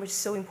e-commerce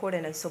so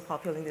important and so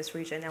popular in this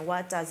region, and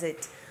what does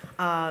it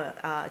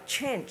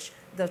change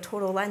the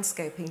total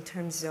landscape in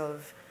terms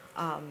of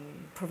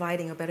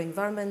providing a better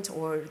environment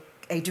or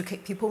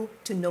educate people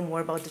to know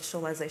more about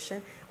digitalization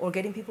or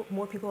getting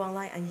more people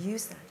online and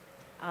use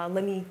that?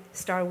 Let me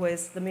start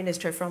with the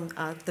minister from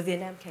the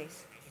Vietnam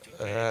case.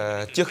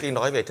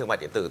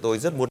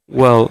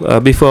 Well,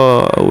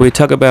 before we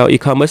talk about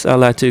e-commerce, I'd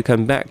like to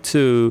come back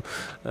to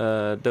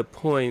the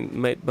point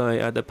made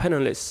by the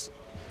panelists.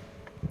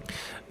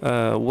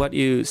 What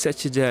you said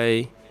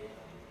today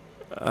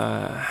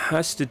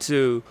has to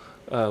do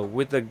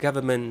with the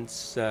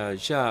government's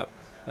job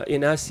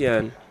in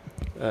ASEAN.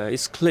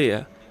 It's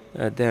clear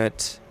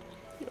that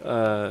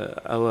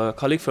our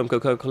colleague from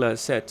Coca-Cola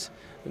said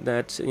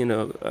that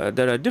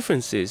there are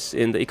differences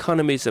in the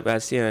economies of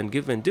ASEAN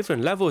given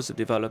different levels of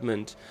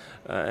development,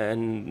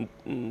 and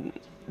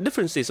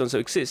differences also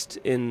exist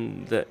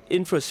in the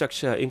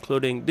infrastructure,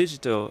 including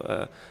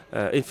digital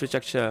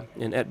infrastructure.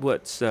 And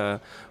Edwards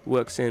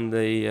works in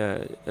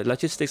the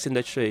logistics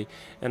industry,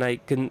 and I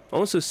can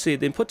also see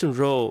the important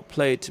role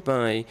played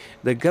by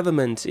the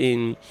government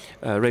in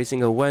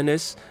raising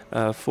awareness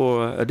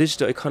for a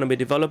digital economy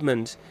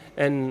development.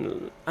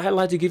 And I'd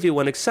like to give you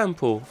one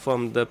example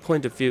from the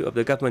point of view of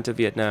the government of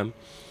Vietnam.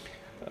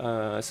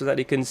 so that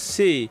you can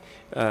see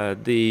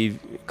the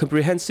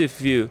comprehensive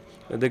view.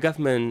 The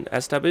government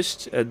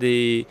established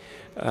the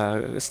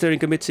steering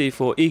committee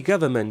for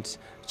e-government,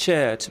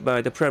 chaired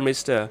by the Prime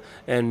Minister,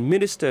 and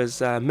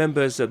ministers are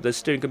members of the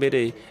steering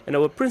committee. And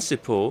our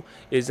principle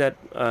is that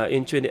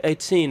in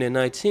 2018 and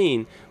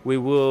 19, we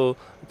will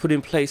put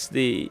in place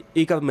the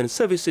e-government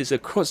services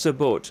across the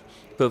board,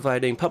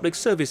 providing public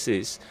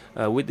services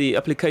with the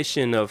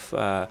application of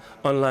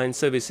online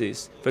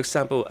services. For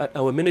example, at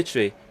our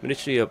Ministry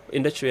of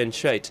Industry and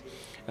Trade,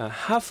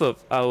 half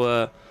of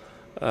our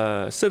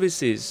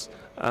services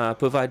are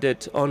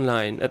provided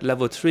online at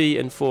level 3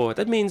 and 4.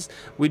 That means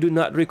we do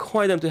not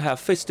require them to have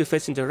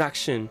face-to-face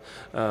interaction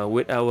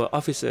with our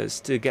officers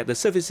to get the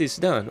services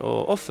done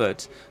or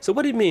offered. So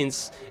what it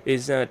means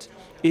is that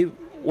if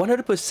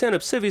 100%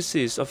 of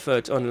services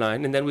offered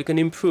online, and then we can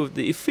improve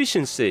the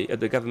efficiency of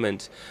the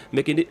government,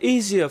 making it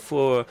easier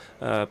for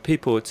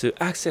people to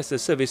access the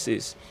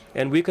services.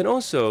 And we can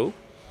also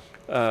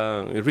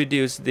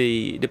reduce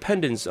the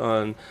dependence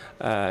on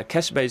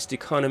cash-based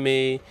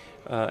economy,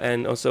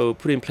 and also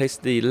put in place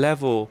the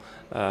level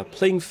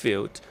playing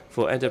field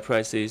for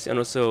enterprises, and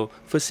also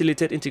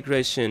facilitate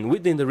integration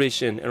within the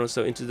region and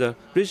also into the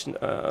region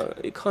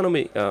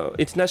economy,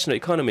 international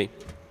economy.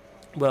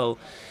 Well,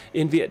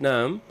 in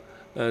Vietnam,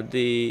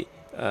 the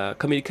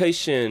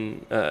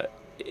communication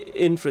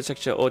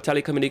infrastructure or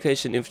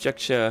telecommunication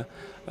infrastructure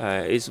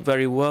is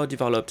very well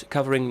developed,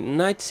 covering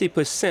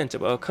 90%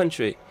 of our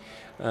country.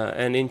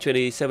 And in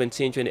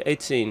 2017,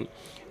 2018,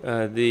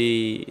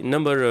 the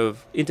number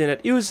of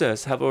internet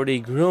users have already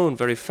grown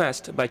very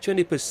fast by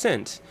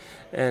 20%.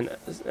 And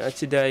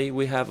today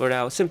we have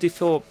around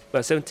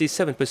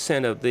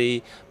 77% of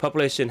the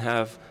population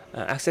have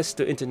access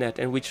to internet,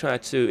 and we try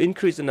to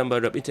increase the number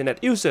of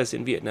internet users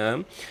in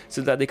Vietnam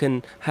so that they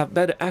can have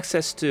better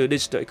access to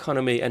digital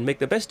economy and make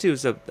the best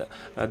use of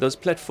those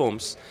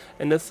platforms.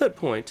 And the third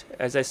point,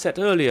 as I said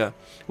earlier,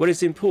 what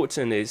is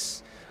important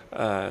is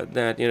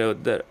that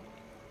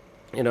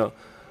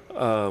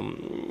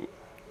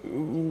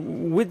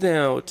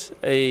without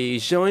a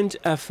joint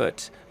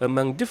effort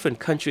among different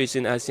countries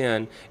in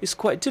ASEAN, it's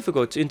quite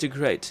difficult to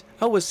integrate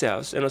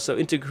ourselves and also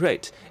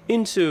integrate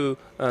into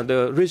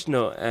the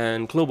regional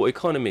and global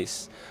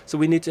economies. So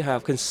we need to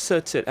have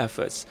concerted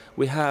efforts.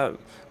 We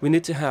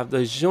need to have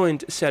the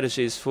joint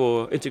strategies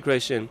for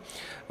integration.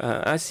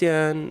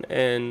 ASEAN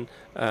and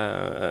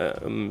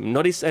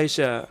Northeast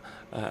Asia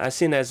are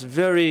seen as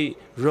very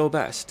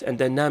robust and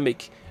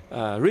dynamic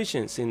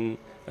regions in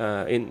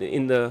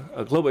the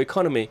global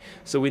economy.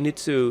 So we need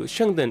to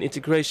strengthen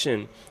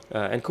integration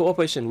and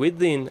cooperation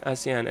within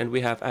ASEAN, and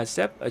we have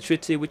ASEP, a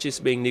treaty which is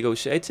being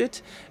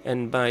negotiated,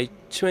 and by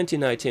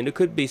 2019 it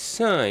could be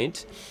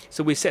signed.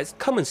 So we set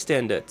common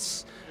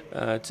standards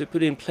to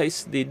put in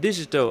place the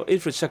digital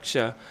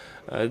infrastructure.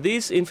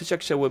 These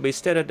infrastructure will be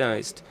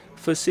standardized,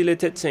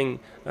 facilitating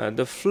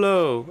the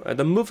flow,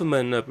 the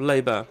movement of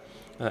labor,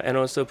 and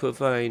also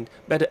provide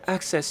better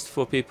access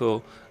for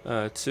people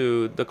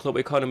to the global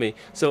economy.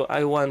 So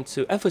I want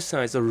to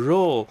emphasize the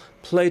role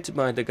played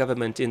by the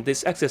government in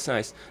this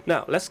exercise.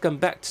 Now, let's come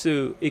back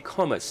to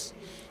e-commerce.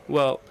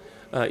 Well,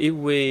 if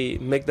we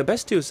make the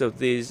best use of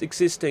these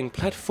existing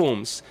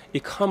platforms,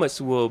 e-commerce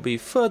will be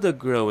further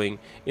growing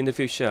in the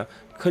future,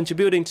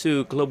 contributing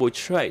to global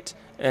trade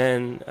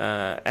and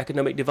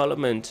economic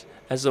development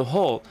as a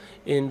whole.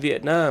 In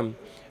Vietnam,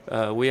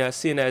 we are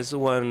seen as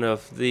one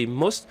of the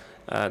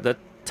the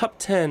top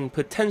 10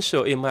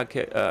 potential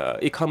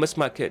e-commerce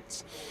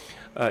markets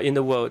in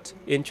the world.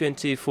 In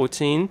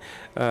 2014,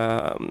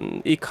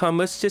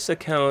 e-commerce just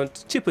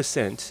account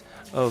 2%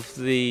 of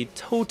the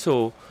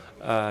total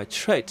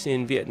trade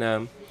in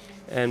Vietnam,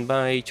 and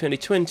by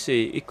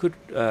 2020 it could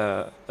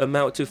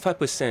amount to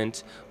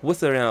 5%,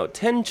 worth around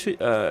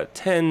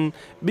 10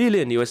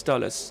 billion US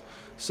dollars.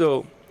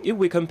 So if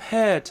we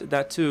compared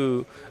that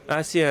to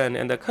ASEAN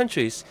and the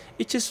countries,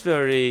 it's just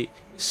very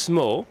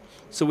small.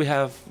 So we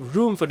have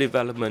room for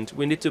development.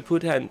 We need to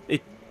put in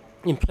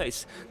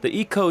place the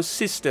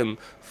ecosystem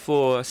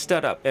for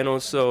startup and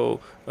also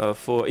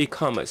for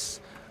e-commerce.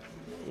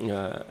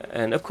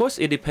 And of course,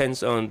 it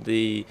depends on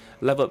the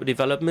level of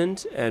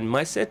development and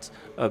mindset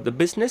of the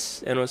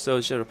business and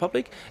also general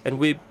public. And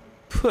we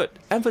put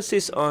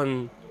emphasis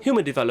on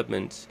human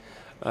development,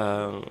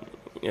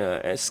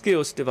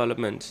 skills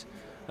development,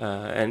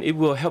 and it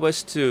will help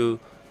us to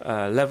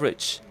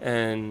leverage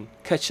and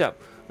catch up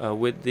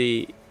with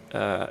the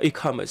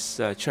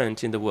e-commerce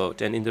trend in the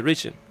world and in the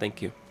region.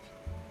 Thank you.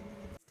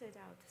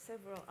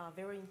 Several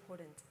very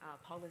important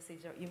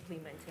policies are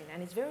implementing,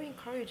 and it's very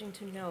encouraging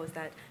to know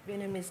that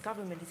Vietnamese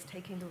government is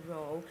taking the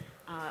role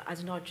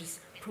as not just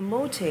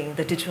promoting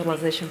the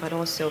digitalization, but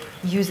also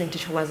using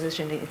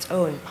digitalization in its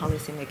own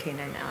policy making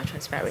and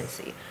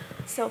transparency.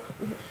 So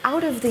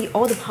out of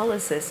all the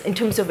policies in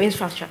terms of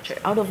infrastructure,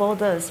 out of all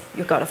those,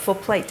 you've got a full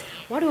plate.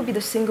 What will be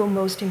the single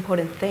most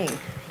important thing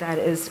that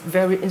is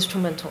very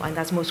instrumental and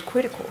that's most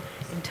critical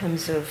in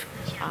terms of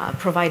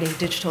providing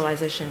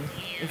digitalization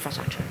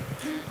infrastructure?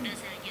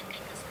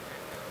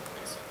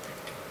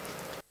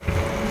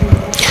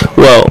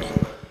 Well,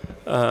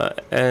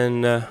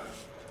 And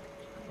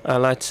I'd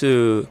like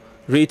to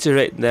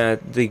reiterate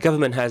that the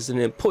government has an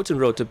important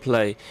role to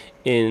play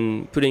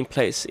in putting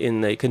place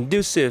in a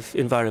conducive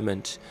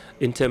environment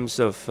in terms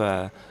of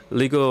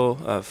legal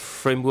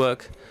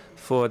framework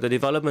for the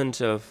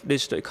development of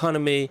digital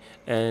economy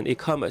and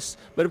e-commerce.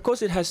 But of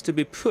course, it has to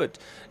be put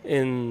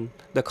in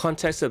the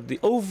context of the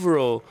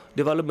overall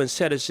development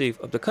strategy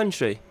of the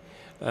country.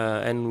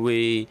 And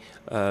we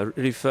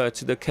refer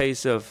to the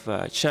case of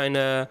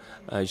China,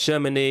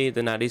 Germany,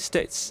 the United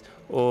States,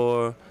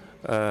 or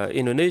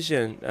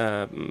Indonesian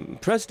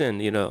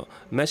president,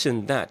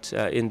 mentioned that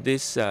in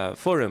this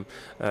forum,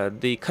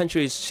 the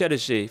country's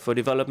strategy for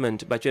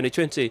development by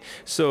 2020.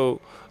 So,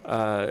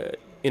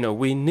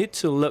 we need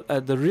to look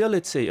at the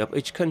reality of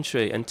each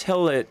country and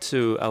tell it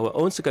to our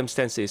own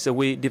circumstances. So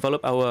we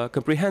develop our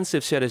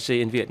comprehensive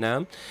strategy in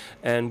Vietnam,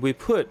 and we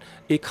put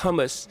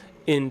e-commerce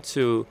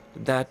into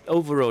that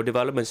overall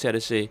development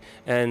strategy.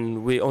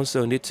 And we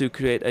also need to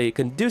create a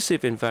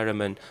conducive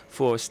environment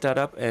for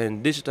startup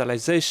and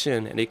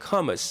digitalization and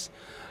e-commerce.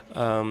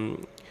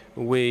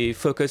 We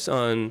focus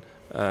on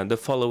the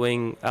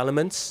following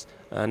elements.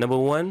 Number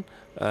one,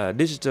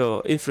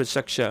 digital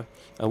infrastructure.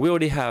 We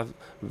already have,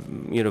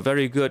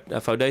 very good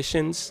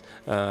foundations.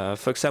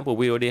 For example,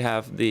 we already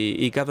have the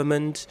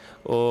e-government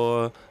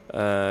or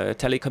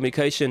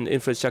telecommunication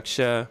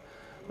infrastructure.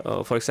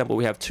 For example,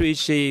 we have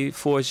 3G,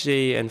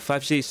 4G, and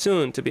 5G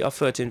soon to be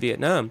offered in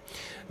Vietnam.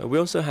 We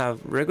also have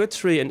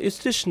regulatory and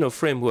institutional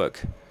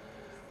framework.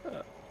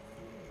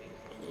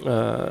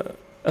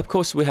 Of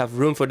course, we have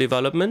room for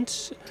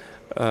development.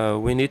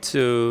 We need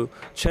to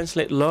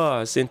translate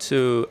laws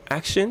into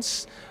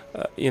actions.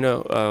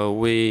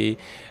 We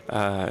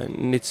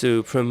need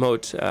to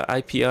promote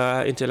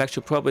IPR,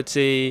 intellectual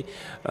property,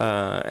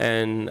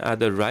 and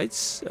other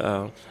rights.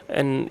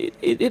 And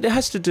it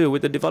has to do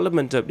with the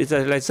development of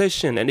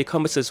digitalization and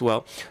e-commerce as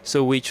well.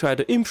 So we try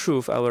to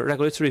improve our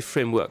regulatory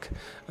framework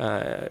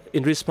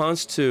in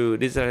response to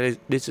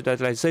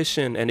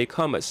digitalization and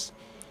e-commerce.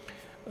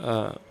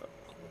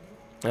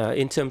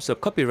 In terms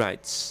of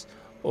copyrights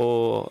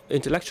or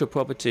intellectual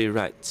property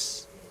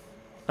rights,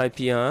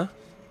 IPR,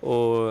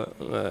 or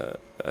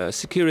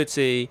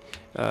security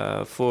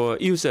for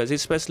users,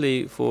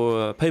 especially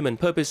for payment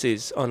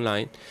purposes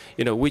online.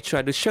 We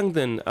try to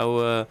strengthen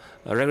our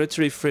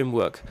regulatory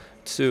framework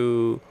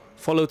to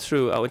follow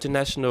through our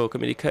international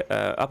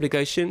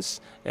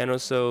obligations, and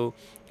also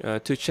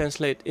to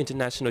translate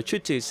international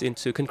treaties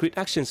into concrete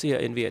actions here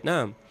in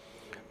Vietnam.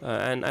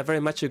 And I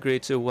very much agree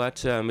to what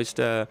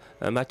Mr.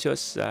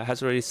 Mattios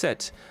has already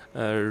said.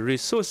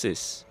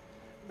 Resources.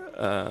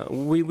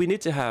 We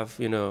need to have,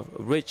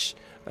 reach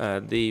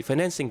the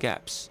financing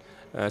gaps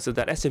so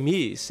that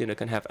SMEs,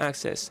 can have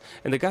access.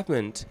 And the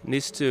government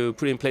needs to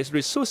put in place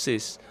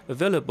resources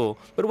available.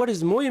 But what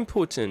is more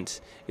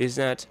important is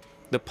that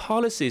the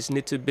policies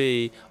need to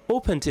be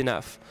open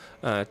enough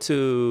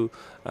to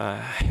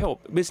help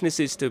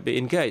businesses to be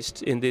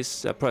engaged in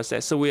this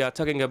process. So we are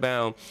talking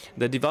about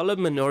the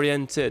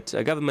development-oriented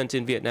government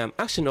in Vietnam,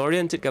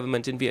 action-oriented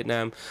government in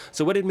Vietnam.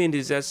 So what it means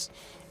is that,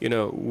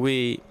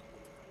 we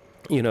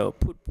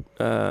put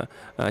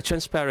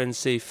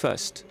transparency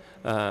first,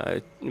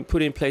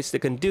 put in place the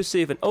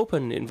conducive and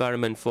open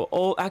environment for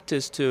all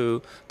actors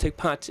to take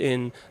part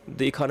in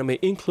the economy,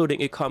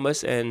 including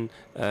e-commerce and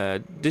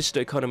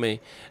digital economy.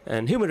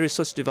 And human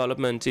resource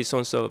development is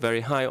also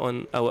very high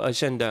on our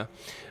agenda.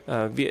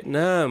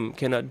 Vietnam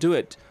cannot do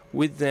it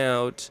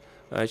without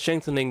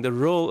strengthening the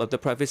role of the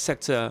private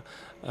sector.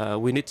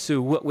 We need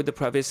to work with the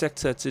private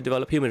sector to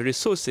develop human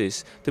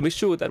resources to make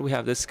sure that we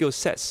have the skill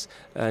sets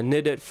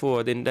needed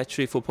for the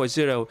Industry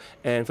 4.0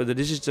 and for the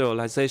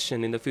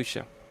digitalization in the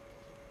future.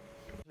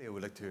 I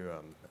would like to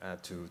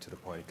add to the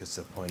point, because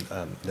the point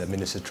that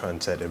Minister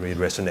Tran said, it really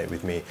resonated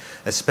with me,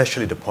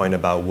 especially the point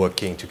about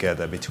working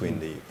together between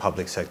the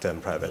public sector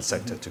and private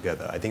sector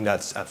together. I think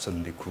that's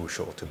absolutely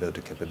crucial to build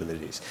the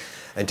capabilities.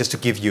 And just to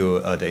give you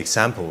the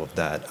example of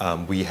that,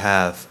 we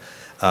have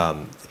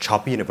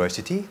Shopee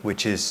University,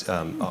 which is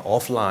an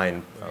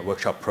offline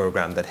workshop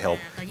program that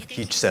helps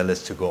teach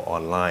sellers to go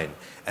online.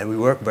 And we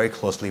work very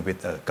closely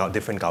with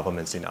different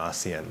governments in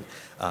ASEAN,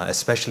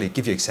 especially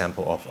give you an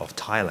example of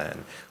Thailand,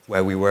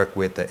 where we work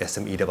with the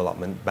SME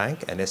Development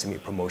Bank and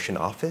SME Promotion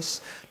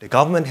Office. The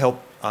government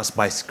helped us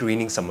by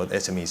screening some of the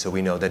SMEs, so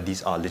we know that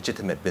these are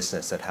legitimate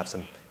business that have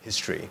some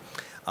history.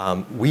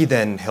 We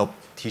then help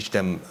teach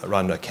them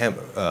run a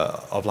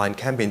offline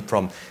campaign,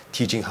 from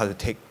teaching how to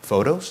take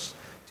photos,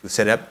 to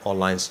set up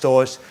online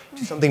stores,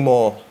 to something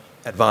more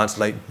advanced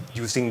like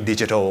using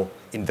digital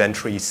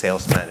inventory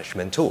sales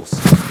management tools.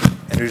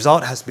 And the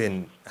result has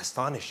been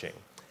astonishing.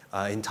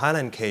 In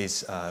Thailand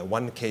case,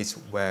 one case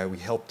where we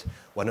helped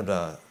one of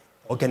the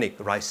organic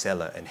rice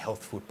seller and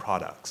health food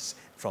products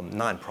from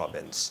Nan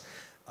province.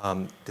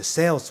 The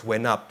sales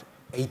went up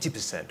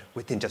 80%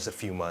 within just a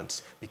few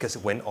months because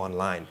it went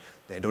online.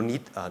 They don't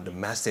need the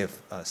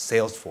massive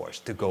sales force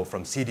to go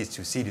from cities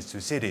to cities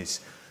to cities.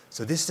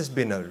 So this has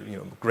been a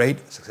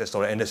great success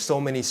story, and there's so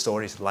many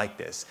stories like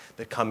this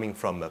that coming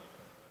from a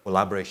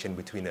collaboration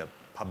between a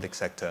public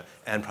sector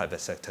and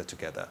private sector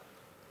together.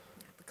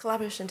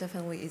 Collaboration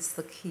definitely is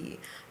the key.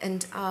 And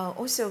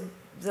also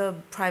the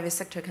private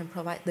sector can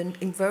provide the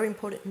very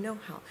important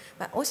know-how.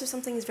 But also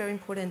something is very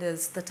important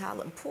is the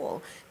talent pool.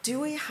 Do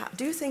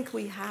you think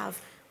we have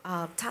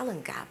a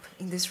talent gap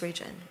in this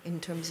region in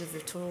terms of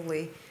the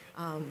totally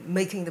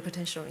making the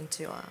potential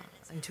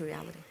into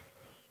reality?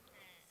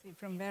 See,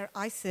 from where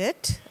I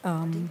sit,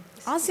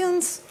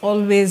 ASEAN's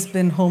always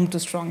been home to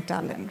strong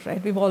talent,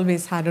 right? We've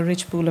always had a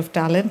rich pool of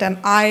talent, and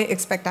I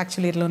expect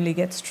actually it'll only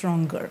get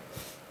stronger,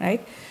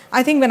 right?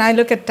 I think when I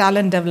look at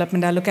talent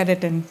development, I look at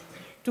it in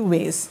two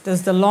ways.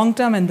 There's the long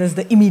term and there's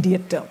the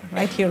immediate term,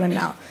 right, here and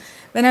now.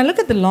 When I look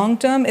at the long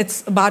term, it's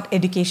about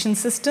education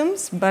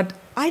systems, but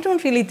I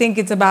don't really think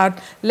it's about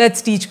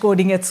let's teach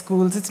coding at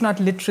schools. It's not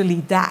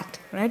literally that,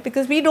 right?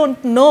 Because we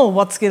don't know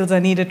what skills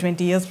are needed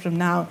 20 years from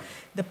now.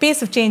 The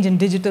pace of change in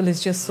digital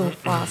is just so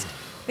fast.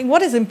 I think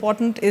what is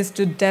important is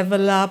to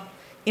develop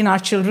in our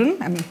children,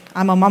 I mean,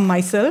 I'm a mom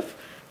myself,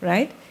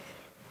 right?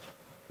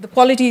 The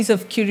qualities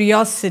of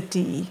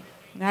curiosity,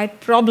 right?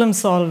 Problem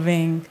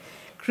solving,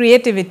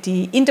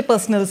 creativity,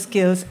 interpersonal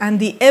skills,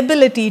 and the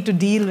ability to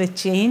deal with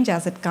change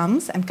as it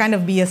comes and kind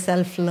of be a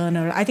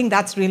self-learner. I think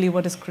that's really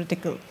what is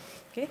critical.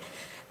 Okay?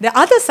 The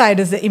other side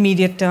is the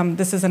immediate term.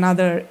 This is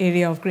another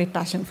area of great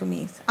passion for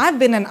me. I've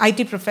been an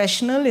IT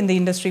professional in the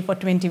industry for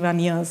 21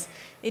 years.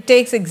 It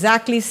takes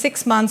exactly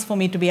 6 months for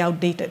me to be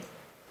outdated.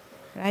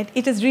 Right?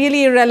 It is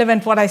really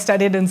irrelevant what I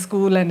studied in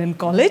school and in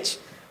college,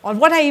 or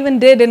what I even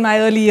did in my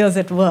early years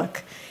at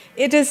work.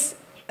 It is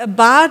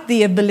about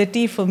the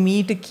ability for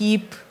me to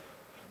keep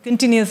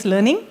continuous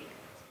learning,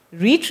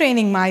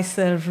 retraining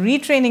myself,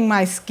 retraining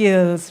my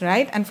skills,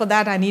 right? And for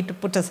that, I need to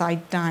put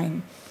aside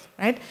time,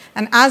 right?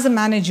 And as a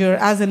manager,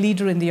 as a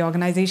leader in the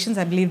organizations,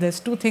 I believe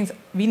there's two things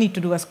we need to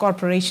do as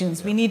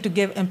corporations. We need to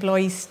give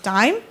employees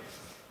time,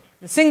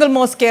 the single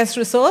most scarce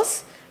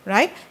resource,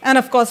 right? And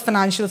of course,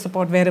 financial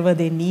support wherever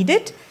they need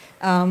it.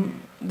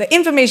 The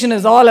information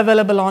is all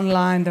available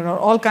online. There are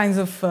all kinds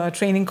of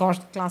training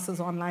classes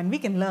online. We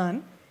can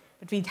learn.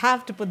 But we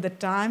have to put the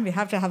time, we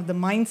have to have the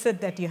mindset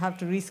that you have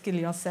to reskill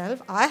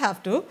yourself. I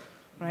have to,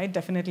 right,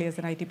 definitely as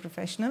an IT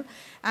professional.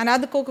 And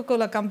at the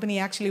Coca-Cola company,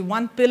 actually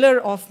one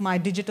pillar of my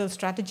digital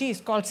strategy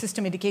is called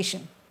system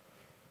education,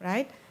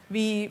 right?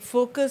 We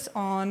focus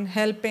on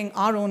helping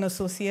our own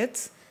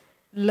associates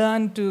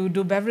learn to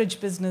do beverage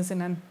business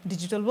in a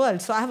digital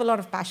world. So I have a lot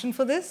of passion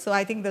for this. So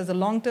I think there's a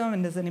long term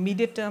and there's an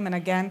immediate term. And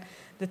again,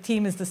 the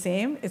theme is the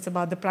same. It's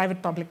about the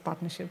private-public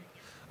partnership.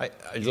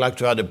 I'd like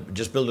to add,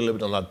 just build a little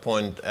bit on that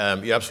point.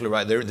 You're absolutely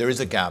right. There is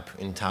a gap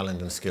in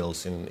talent and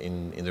skills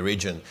in the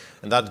region.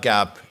 And that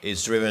gap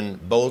is driven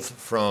both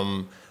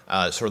from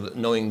sort of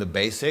knowing the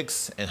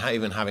basics and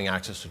even having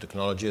access to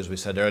technology, as we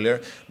said earlier,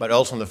 but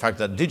also on the fact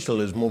that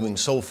digital is moving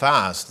so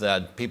fast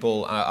that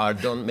people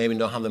maybe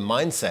don't have the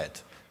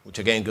mindset, which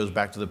again goes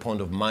back to the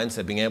point of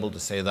mindset, being able to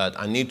say that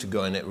I need to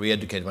go and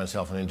re-educate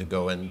myself, I need to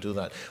go and do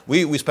that.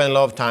 We spend a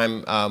lot of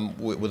time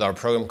with our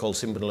program called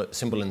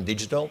Simple and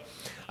Digital.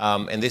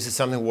 And this is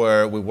something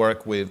where we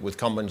work with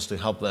companies to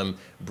help them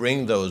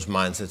bring those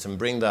mindsets and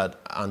bring that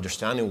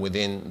understanding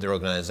within their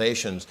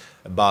organizations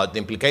about the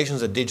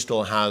implications that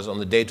digital has on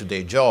the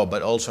day-to-day job,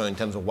 but also in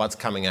terms of what's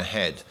coming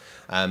ahead,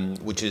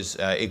 which is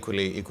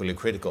equally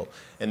critical.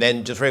 And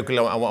then just very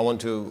quickly,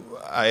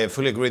 I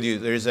fully agree with you,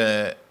 there's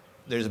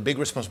a big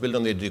responsibility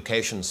on the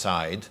education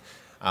side.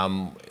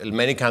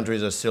 Many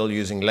countries are still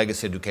using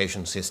legacy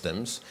education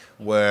systems,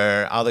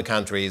 where other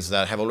countries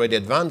that have already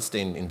advanced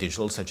in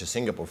digital, such as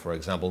Singapore, for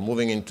example,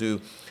 moving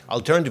into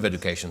alternative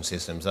education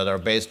systems that are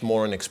based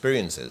more on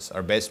experiences,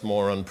 are based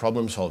more on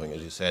problem solving,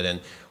 as you said,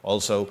 and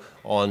also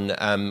on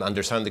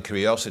understanding the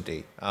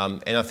curiosity.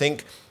 And I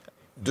think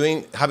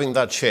having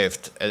that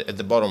shift at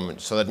the bottom,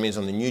 so that means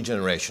on the new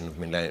generation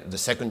of the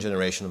second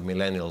generation of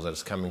millennials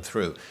that's coming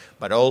through,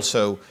 but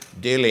also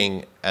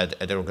dealing at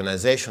an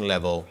organization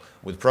level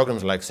with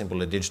programs like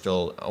Simple and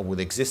Digital with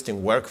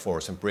existing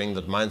workforce and bring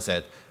that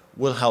mindset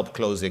will help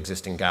close the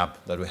existing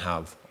gap that we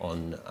have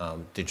on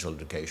digital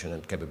education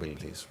and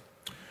capabilities.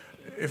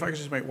 If I could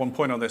just make one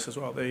point on this as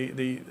well,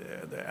 the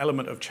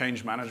element of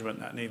change management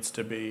that needs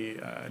to be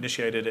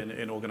initiated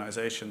in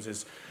organizations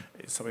is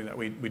something that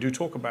we do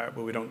talk about,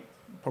 but we don't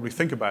probably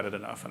think about it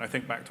enough. And I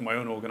think back to my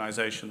own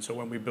organization. So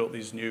when we built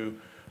these new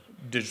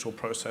digital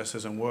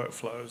processes and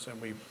workflows,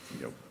 and we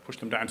push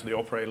them down to the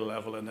operator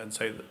level and then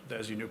say that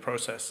there's your new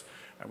process,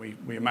 and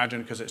we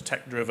imagine because it's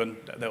tech driven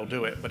that they'll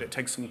do it, but it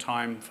takes some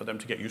time for them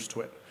to get used to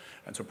it.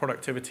 And so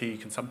productivity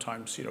can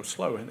sometimes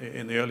slow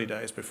in the early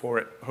days before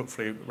it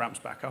hopefully ramps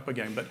back up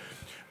again. But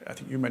I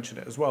think you mentioned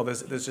it as well.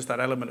 There's just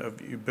that element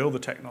of you build the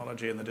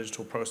technology and the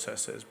digital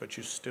processes, but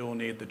you still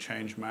need the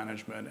change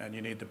management, and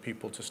you need the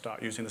people to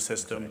start using the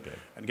system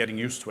and getting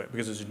used to it,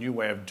 because there's a new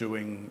way of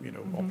doing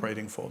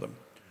operating for them.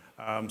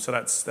 So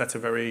that's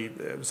something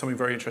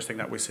very interesting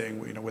that we're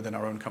seeing within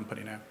our own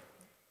company now.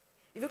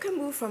 If you can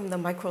move from the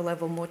micro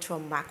level more to a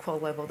macro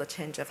level, the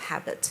change of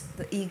habit,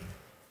 the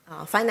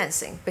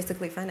financing.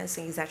 Basically,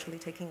 financing is actually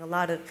taking a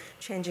lot of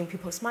changing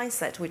people's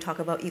mindset. We talk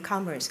about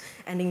e-commerce,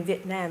 and in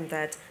Vietnam,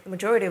 that the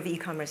majority of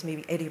e-commerce,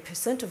 maybe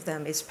 80% of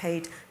them, is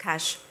paid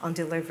cash on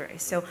delivery.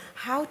 So,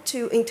 how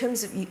to, in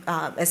terms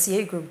of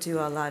SEA Group, do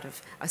a lot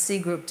of C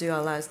Group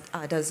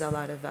does a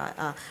lot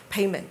of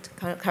payment.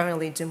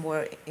 Currently,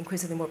 do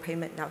increasingly more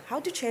payment now. How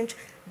to change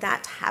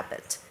that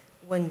habit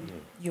when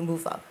you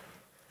move up?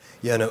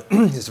 Yeah, no,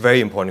 it's a very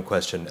important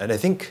question, and I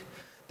think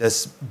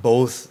there's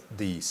both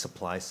the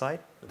supply side,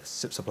 the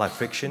supply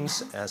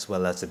frictions, as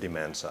well as the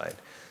demand side.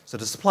 So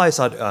the supply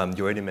side,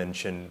 you already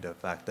mentioned the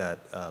fact that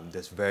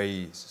there's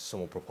very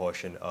small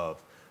proportion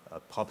of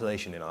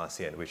population in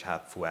ASEAN which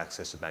have full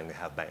access to bank, they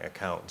have bank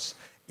accounts,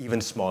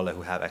 even smaller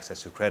who have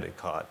access to credit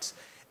cards.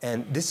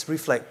 And this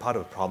reflects part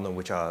of the problem,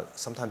 which are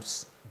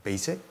sometimes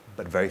basic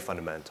but very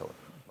fundamental.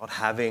 Not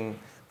having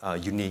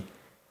unique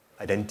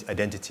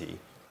identity,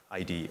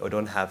 ID, or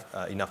don't have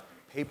enough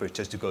papers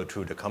just to go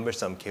through the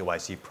cumbersome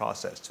KYC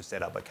process to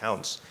set up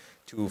accounts,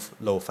 to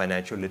low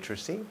financial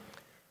literacy.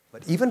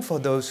 But even for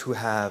those who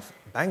have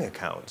bank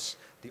accounts,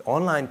 the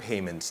online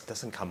payments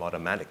doesn't come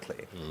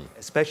automatically,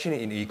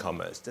 especially in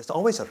e-commerce. There's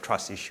always a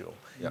trust issue.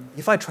 Yep.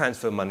 If I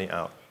transfer money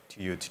out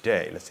to you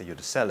today, let's say you're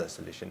the seller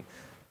solution,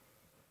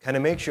 can I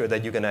make sure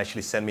that you can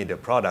actually send me the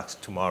products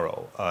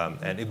tomorrow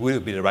and it will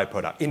be the right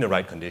product in the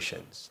right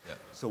conditions? Yep.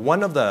 So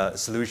one of the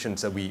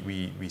solutions that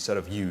we sort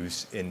of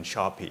use in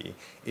Shopee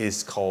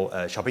is called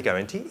Shopee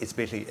Guarantee. It's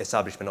basically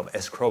establishment of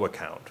escrow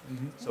account.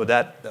 So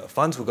that the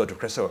funds will go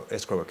to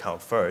escrow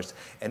account first,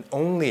 and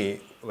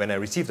only when I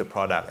receive the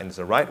product and it's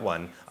the right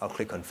one, I'll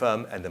click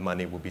confirm and the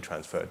money will be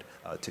transferred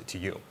to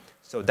you.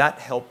 So that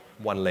helped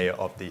one layer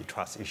of the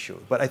trust issue.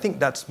 But I think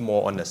that's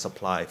more on the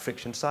supply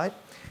friction side.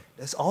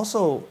 There's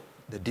also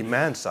the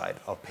demand side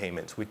of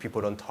payments, which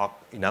people don't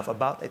talk enough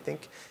about, I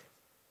think.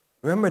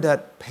 Remember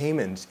that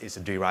payments is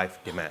a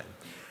derived demand.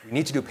 We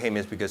need to do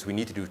payments because we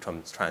need to do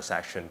some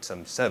transactions,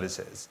 some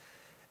services.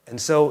 And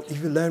so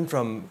if you learn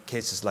from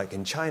cases like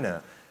in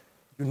China,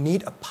 you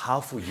need a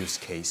powerful use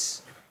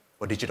case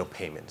for digital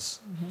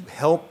payments to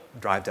help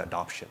drive the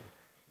adoption.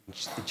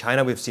 In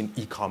China, we've seen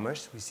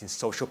e-commerce, we've seen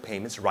social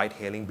payments,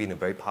 ride-hailing being a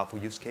very powerful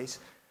use case.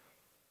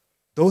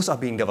 Those are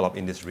being developed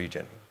in this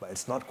region, but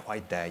it's not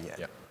quite there yet.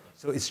 Yep.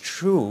 So it's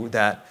true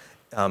that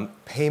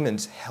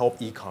payments help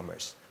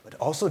e-commerce, but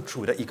also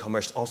true that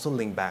e-commerce also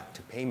link back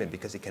to payment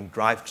because it can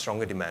drive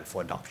stronger demand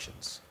for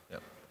adoptions.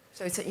 Yep.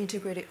 So it's an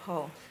integrated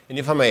whole. And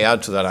if I may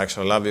add to that,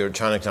 actually, I love your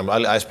China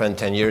example. I spent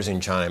 10 years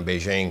in China, in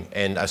Beijing,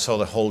 and I saw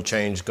the whole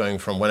change going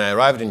from when I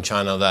arrived in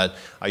China that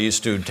I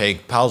used to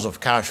take piles of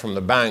cash from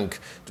the bank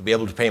to be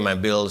able to pay my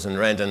bills and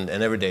rent and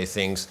everyday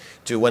things,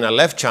 to when I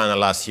left China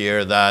last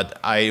year that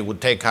I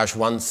would take cash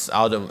once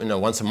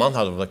a month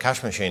out of the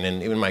cash machine,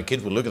 and even my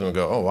kids would look at them and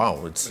go, oh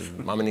wow,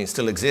 money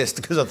still exists,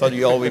 because I thought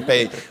you always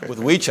pay with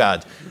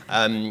WeChat.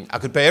 I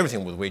could pay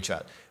everything with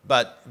WeChat.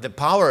 But the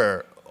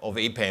power of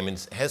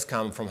e-payments has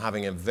come from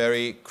having a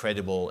very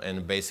credible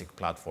and basic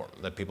platform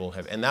that people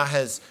have. And that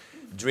has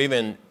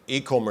driven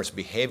e-commerce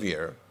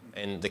behavior.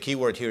 And the key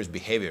word here is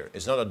behavior.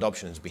 It's not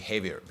adoption, it's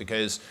behavior.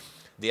 Because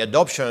the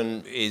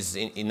adoption is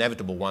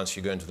inevitable once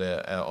you go into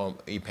the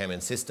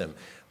e-payment system.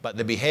 But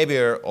the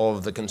behavior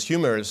of the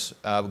consumers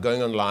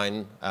going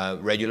online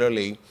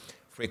regularly,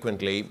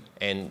 frequently,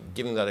 and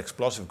giving that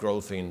explosive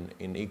growth in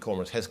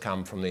e-commerce has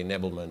come from the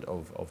enablement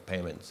of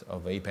payments,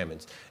 of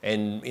e-payments.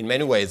 And in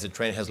many ways, the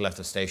train has left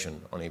the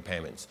station on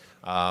e-payments.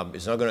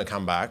 It's not going to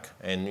come back,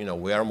 and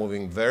we are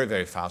moving very,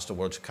 very fast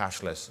towards a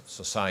cashless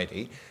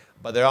society.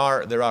 But there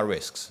are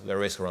risks. There are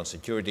risks around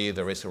security,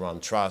 there are risks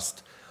around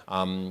trust,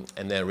 and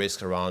there are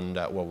risks around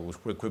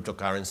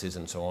cryptocurrencies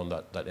and so on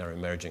that are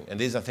emerging. And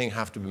these, I think,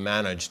 have to be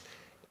managed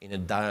in a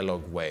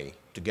dialogue way,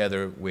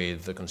 together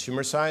with the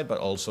consumer side, but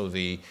also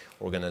the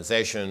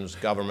organizations,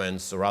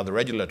 governments, or other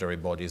regulatory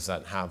bodies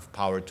that have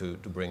power to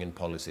bring in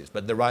policies,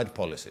 but the right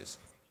policies.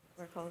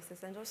 Right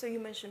policies. And also you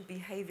mentioned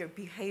behavior.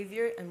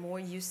 Behavior and more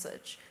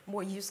usage,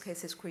 more use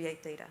cases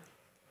create data.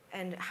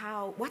 And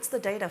what's the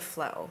data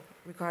flow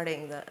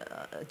regarding the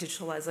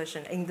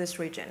digitalization in this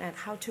region, and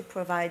how to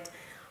provide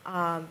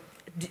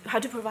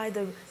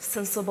the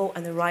sensible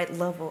and the right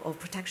level of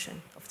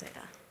protection of data?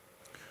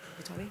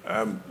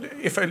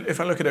 If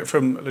I look at it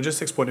from a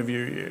logistics point of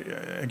view,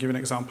 I give an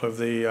example of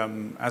the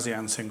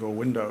ASEAN single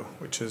window,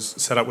 which is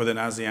set up within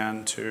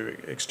ASEAN to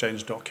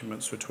exchange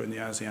documents between the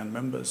ASEAN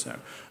members.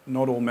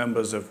 Not all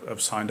members have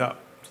signed up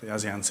to the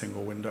ASEAN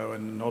single window,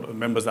 and not the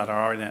members that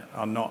are in it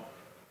are not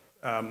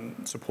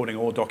supporting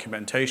all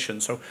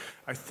documentation. So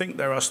I think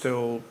there are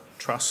still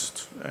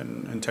trust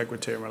and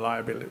integrity and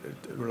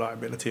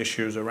reliability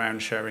issues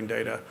around sharing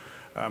data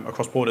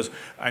across borders.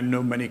 I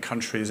know many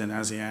countries in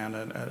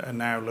ASEAN are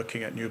now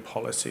looking at new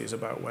policies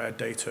about where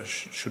data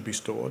should be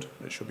stored.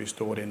 It should be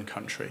stored in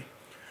country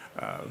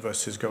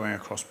versus going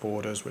across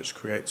borders, which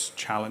creates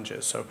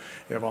challenges. So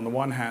you have on the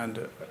one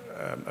hand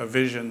a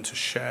vision to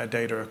share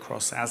data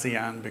across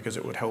ASEAN because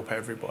it would help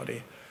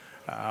everybody.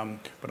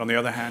 But on the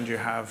other hand, you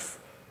have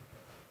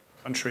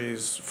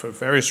countries, for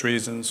various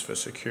reasons, for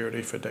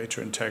security, for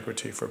data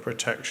integrity, for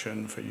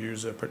protection, for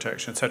user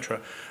protection,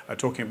 etc., are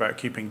talking about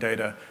keeping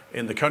data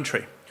in the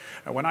country.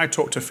 And when I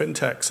talk to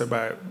fintechs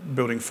about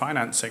building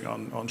financing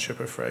on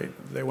Shipa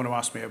Freight, they want to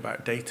ask me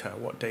about data.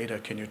 What data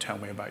can you tell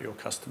me about your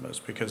customers?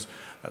 Because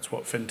that's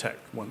what fintech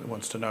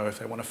wants to know. If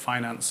they want to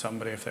finance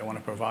somebody, if they want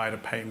to provide a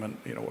payment,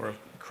 or a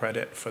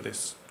credit for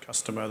this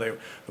customer, the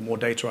more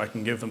data I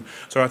can give them.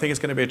 So I think it's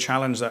going to be a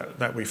challenge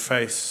that we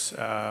face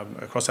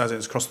across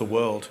ASEAN, across the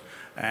world,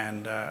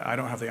 and I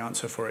don't have the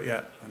answer for it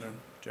yet. I don't know,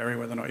 Gerry,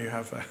 whether or not you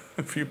have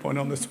a viewpoint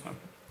on this one.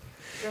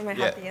 You may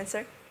have the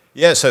answer.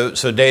 Yeah, so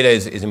data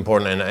is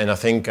important, and I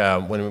think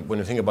when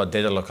you think about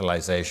data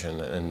localization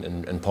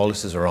and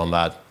policies around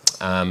that,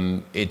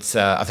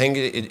 I think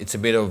it's a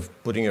bit of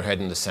putting your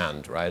head in the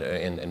sand, right,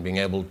 and being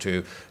able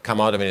to come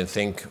out of it and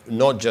think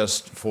not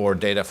just for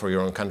data for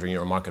your own country,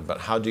 your own market, but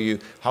how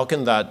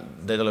can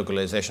that data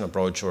localization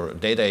approach or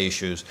data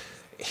issues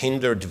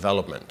hinder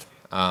development?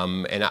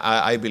 And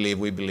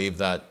we believe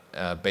that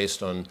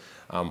based on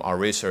our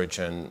research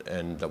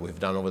and that we've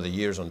done over the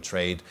years on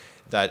trade,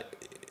 that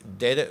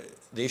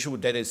the issue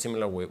with data is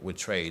similar with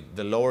trade.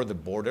 The lower the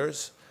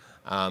borders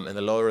and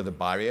the lower the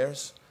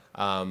barriers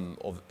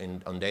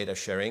on data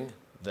sharing,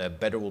 the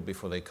better will be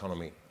for the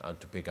economy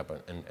to pick up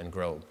and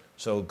grow.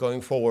 So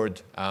going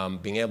forward,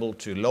 being able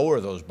to lower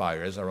those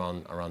barriers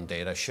around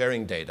data,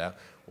 sharing data,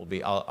 will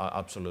be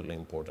absolutely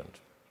important.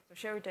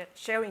 So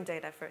sharing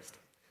data first.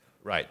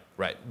 Right.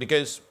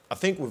 Because I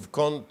think we've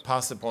gone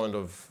past the point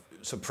of,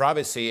 so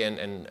privacy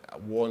and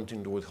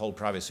wanting to withhold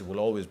privacy will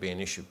always be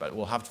an issue, but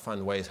we'll have to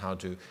find ways how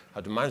to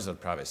manage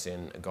that privacy,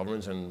 and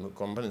governments and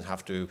companies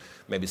have to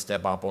maybe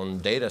step up on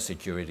data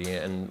security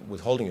and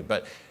withholding it.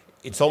 But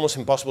it's almost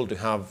impossible to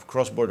have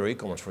cross-border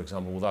e-commerce, for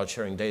example, without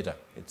sharing data.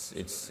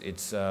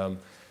 It's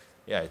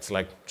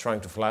like trying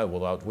to fly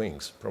without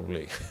wings.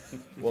 Probably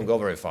won't go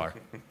very far.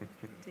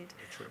 Indeed.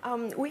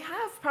 We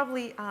have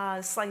probably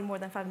slightly more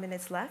than 5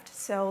 minutes left,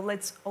 so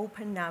let's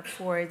open up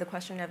for the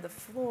question of the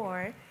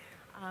floor.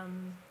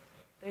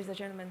 There's a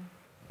gentleman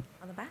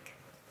on the back.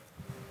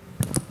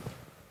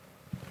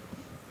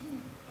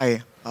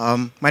 Hi,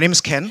 my name is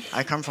Ken.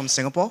 I come from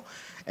Singapore,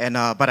 and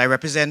but I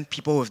represent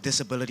people with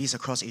disabilities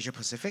across Asia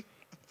Pacific.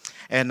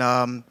 And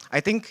I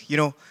think,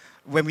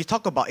 when we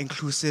talk about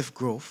inclusive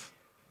growth,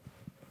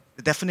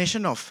 the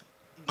definition of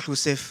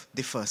inclusive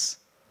differs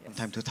from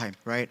time to time,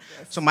 right?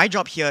 Yes. So my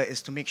job here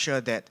is to make sure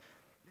that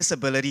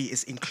disability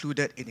is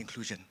included in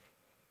inclusion.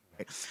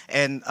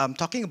 And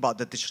talking about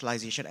the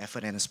digitalization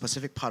effort and a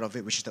specific part of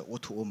it, which is the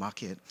O2O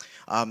market,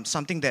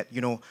 something that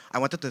I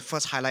wanted to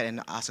first highlight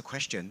and ask a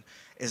question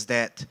is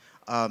that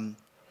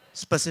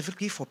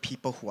specifically for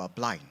people who are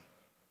blind,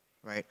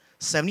 right?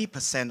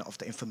 70% of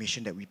the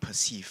information that we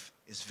perceive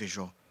is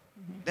visual.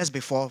 Mm-hmm. That's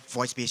before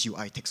voice-based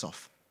UI takes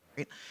off,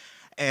 right?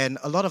 And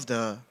a lot of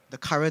the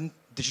current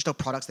digital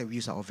products that we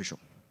use are all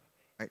visual,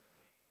 right?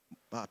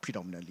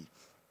 Predominantly.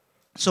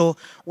 So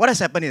what has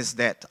happened is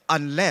that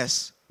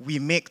unless we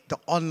make the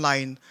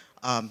online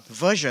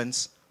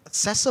versions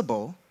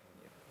accessible,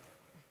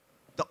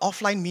 the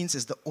offline means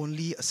is the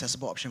only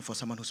accessible option for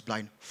someone who's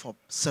blind for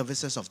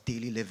services of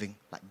daily living,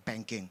 like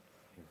banking,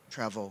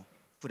 travel,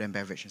 food and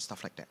beverage, and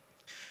stuff like that.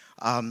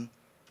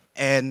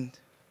 And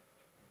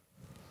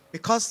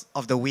because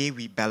of the way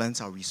we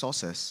balance our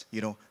resources,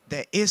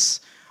 there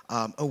is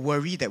a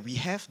worry that we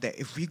have that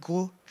if we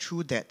go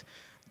through that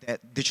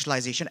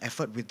digitalization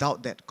effort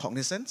without that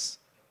cognizance,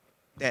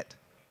 that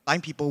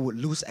blind people would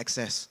lose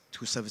access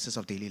to services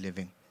of daily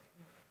living.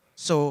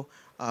 So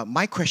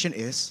my question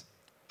is,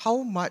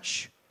 how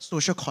much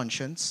social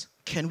conscience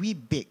can we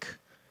bake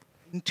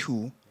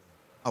into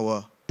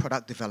our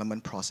product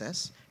development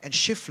process and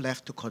shift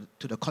left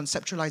to the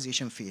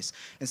conceptualization phase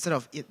instead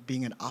of it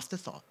being an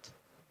afterthought,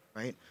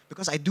 right?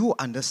 Because I do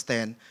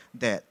understand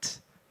that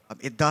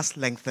it does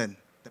lengthen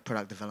the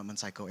product development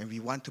cycle, and we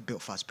want to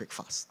build fast, break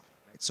fast.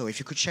 Right? So if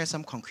you could share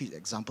some concrete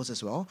examples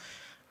as well.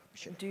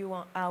 Do you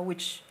want,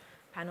 which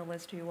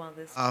panelists do you want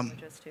this to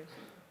address to?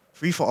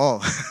 Free for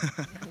all.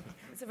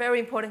 It's a very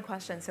important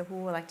question, so who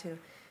would like to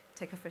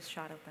take a first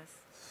shot at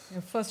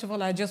this? First of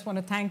all, I just want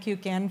to thank you,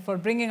 Ken, for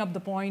bringing up the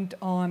point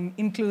on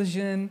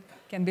inclusion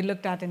can be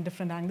looked at in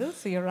different angles.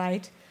 So you're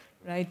right?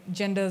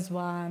 Gender is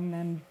one,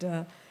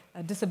 and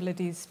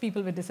disabilities,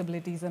 people with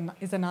disabilities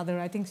is another.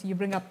 I think you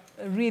bring up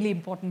a really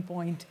important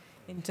point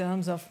in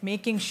terms of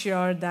making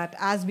sure that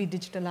as we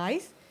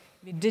digitalize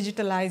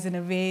in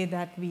a way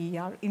that we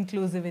are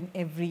inclusive in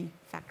every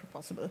factor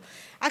possible.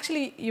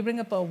 Actually, you bring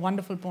up a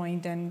wonderful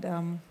point, and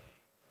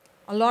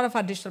a lot of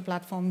our digital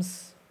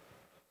platforms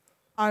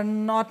are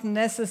not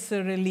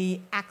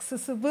necessarily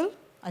accessible.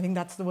 I think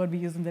that's the word we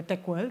use in the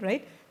tech world,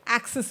 right?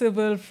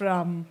 Accessible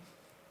from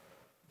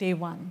day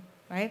one,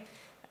 right?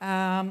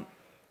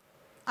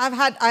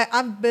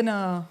 I've been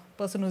a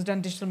person who's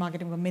done digital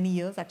marketing for many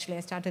years. Actually,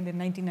 I started in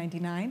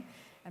 1999.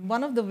 And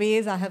one of the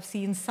ways I have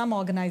seen some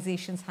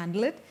organizations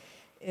handle it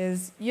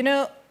is,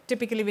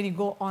 typically when you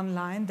go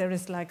online, there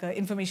is like an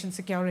information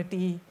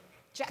security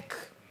check,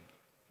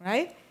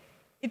 right?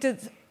 It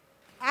is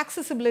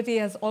accessibility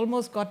has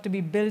almost got to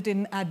be built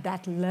in at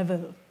that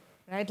level,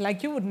 right?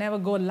 Like you would never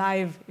go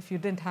live if you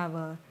didn't have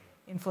a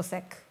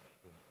InfoSec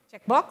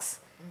checkbox.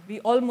 We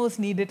almost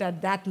need it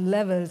at that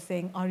level,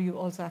 saying, are you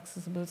also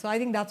accessible? So I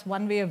think that's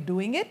one way of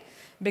doing it,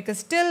 because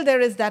still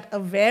there is that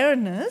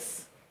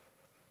awareness,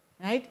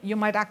 right? You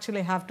might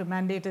actually have to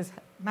mandate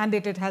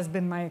it, has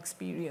been my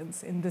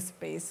experience in this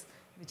space,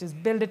 which is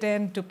build it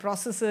into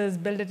processes,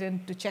 build it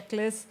into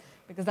checklists,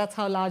 because that's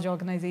how large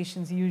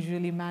organizations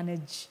usually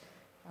manage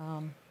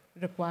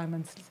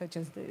requirements such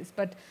as this.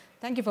 But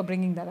thank you for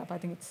bringing that up. I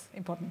think it's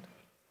important.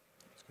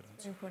 That's a good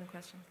answer. Very important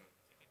question.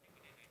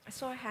 I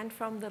saw a hand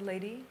from the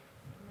lady in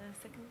a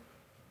second.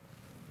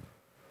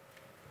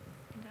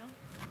 Down.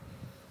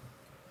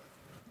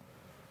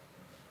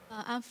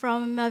 I'm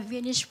from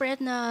Vietnamese Press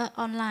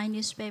online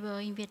newspaper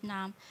in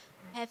Vietnam.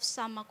 I have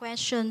some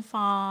question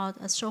for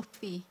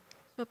Sophie.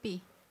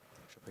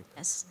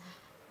 Yes.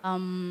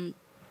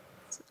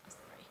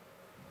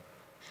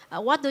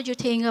 What do you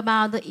think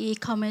about the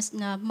e-commerce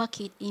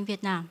market in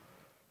Vietnam?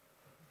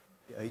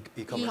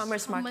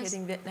 E-commerce market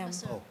in Vietnam.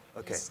 Oh,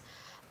 okay. Yes.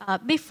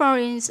 Big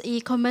foreign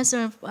e-commerce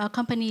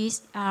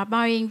companies are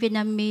buying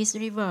Vietnamese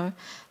river.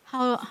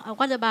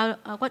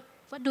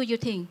 What do you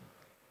think?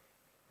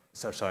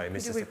 Sorry, I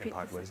missed the second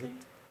part. What is it?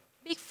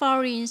 Big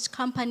foreign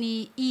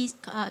company,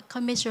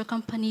 commercial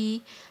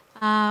company,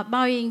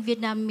 buying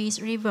Vietnamese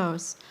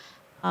rivers.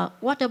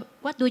 What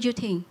do you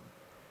think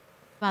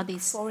about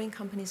this? Foreign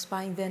companies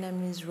buying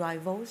Vietnamese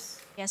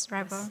rivals. Yes,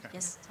 rival.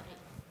 Yes. Sorry.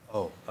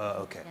 Oh,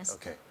 okay, Yes.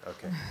 okay.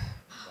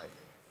 Right.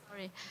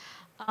 Sorry.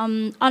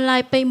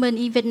 Online payment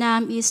in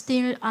Vietnam is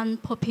still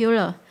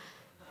unpopular.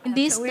 In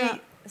this,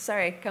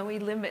 Can we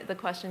limit the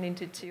question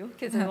into two?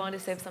 Because we want to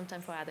save some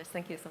time for others.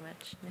 Thank you so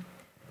much.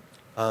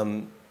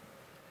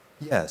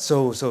 Yeah.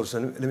 So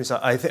let me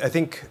start. I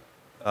think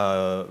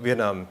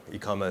Vietnam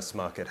e-commerce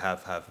market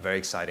have very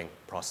exciting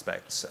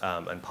prospects,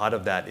 and part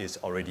of that is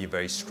already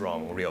very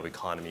strong real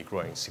economy,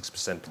 growing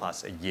 6%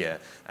 plus a year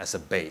as a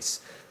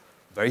base.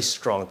 Very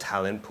strong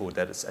talent pool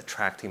that is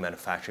attracting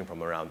manufacturing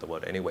from around the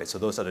world anyway. So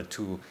those are the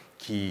two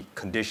key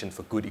conditions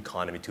for good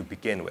economy to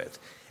begin with.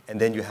 And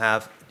then you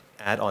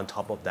add on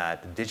top of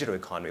that the digital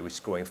economy, which is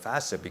growing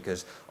faster,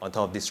 because on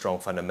top of these strong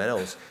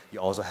fundamentals, you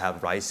also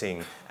have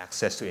rising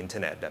access to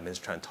internet that Ms.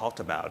 Tran talked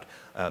about.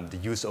 The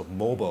use of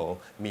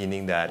mobile,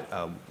 meaning that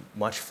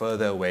much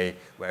further away,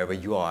 wherever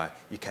you are,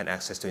 you can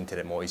access to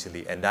internet more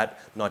easily. And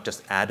that not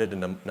just added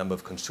the number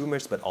of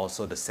consumers, but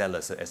also the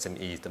sellers, the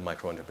SMEs, the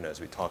micro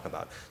entrepreneurs we talk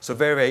about. So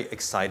very, very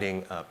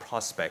exciting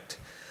prospect.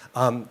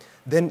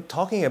 Then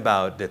talking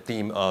about the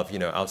theme of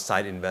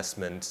outside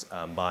investments,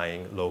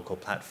 buying local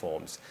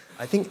platforms,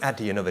 I think at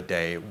the end of the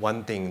day,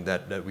 one thing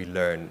that we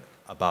learn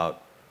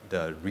about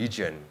the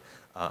region,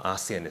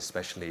 ASEAN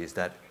especially, is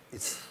that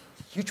it's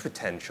huge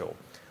potential,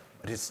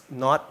 but it's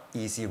not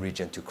easy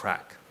region to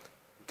crack,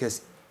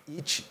 because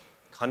each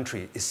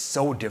country is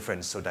so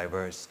different, so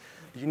diverse.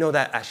 You know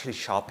that actually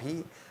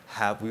Shopee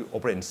we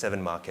operate in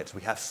 7 markets.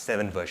 We have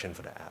 7 versions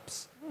for the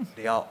apps.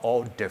 They are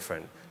all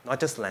different. Not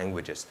just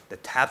languages, the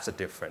tabs are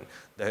different,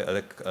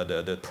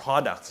 the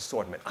product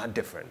assortment are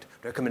different,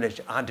 the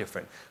recommendations are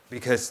different,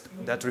 because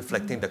that's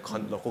reflecting the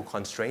local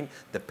constraint,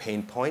 the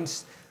pain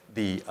points,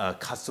 the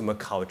customer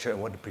culture, and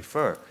what they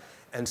prefer.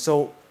 And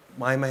so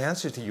my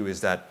answer to you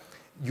is that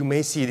you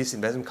may see this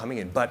investment coming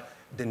in, but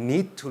the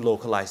need to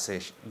localize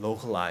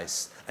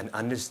and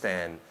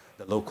understand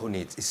the local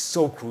needs is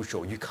so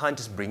crucial. You can't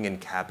just bring in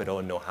capital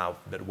and know-how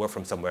that work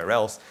from somewhere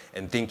else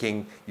and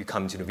thinking you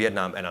come to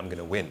Vietnam and I'm going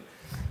to win.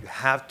 You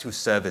have to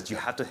service, you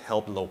have to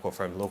help local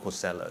firms, local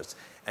sellers.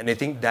 And I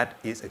think that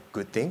is a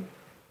good thing,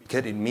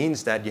 because it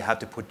means that you have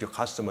to put your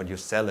customer, your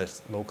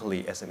sellers,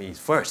 locally, SMEs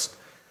first.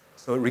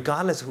 So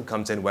regardless who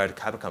comes in, where the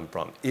capital comes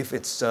from, if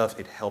it serves,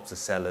 it helps the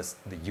sellers,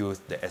 the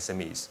youth, the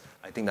SMEs.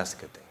 I think that's a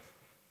good thing.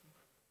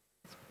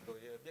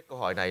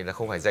 Well,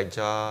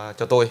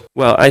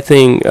 I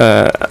think,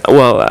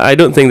 I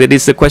don't think that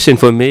it's a question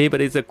for me,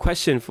 but it's a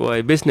question for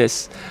a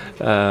business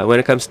when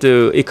it comes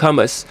to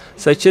e-commerce.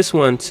 So I just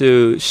want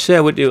to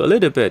share with you a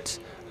little bit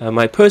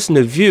my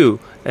personal view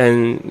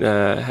and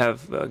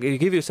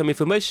give you some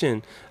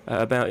information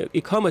about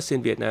e-commerce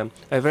in Vietnam.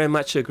 I very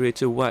much agree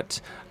to what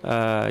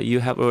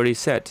you have already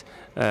said.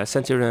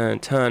 Santitarn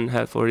and Tuan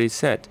have already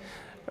said.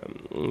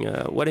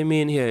 What I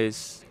mean here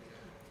is,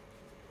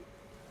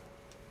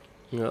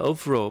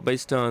 overall,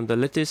 based on the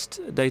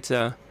latest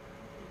data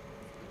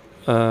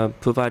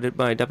provided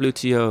by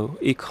WTO,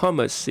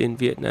 e-commerce in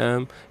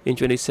Vietnam in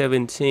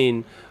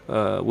 2017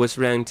 was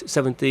ranked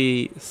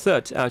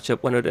 73rd out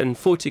of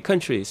 140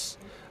 countries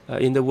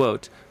in the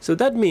world. So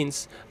that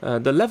means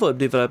the level of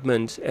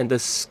development and the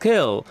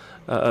scale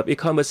of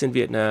e-commerce in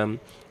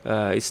Vietnam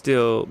is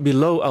still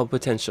below our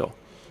potential.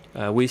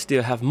 We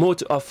still have more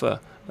to offer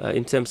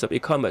in terms of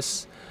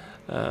e-commerce.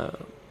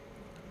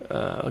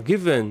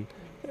 Given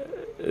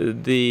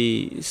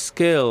the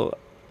scale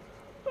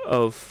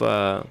of,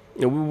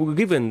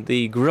 given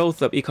the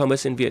growth of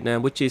e-commerce in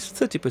Vietnam, which is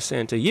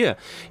 30% a year,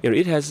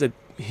 it has a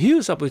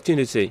huge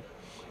opportunity.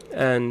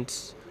 And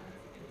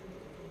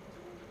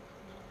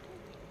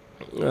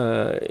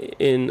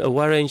in a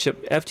wide range of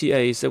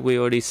FTAs that we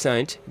already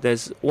signed,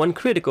 there's one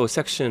critical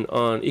section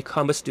on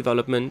e-commerce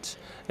development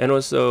and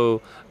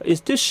also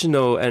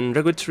institutional and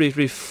regulatory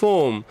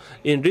reform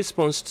in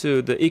response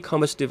to the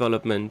e-commerce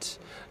development.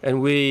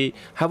 And we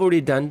have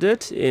already done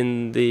that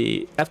in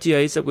the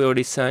FTAs that we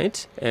already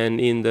signed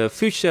and in the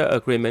future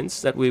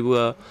agreements that we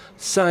will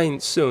sign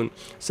soon.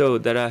 So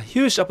there are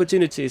huge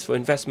opportunities for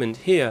investment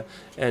here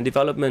and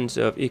development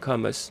of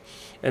e-commerce.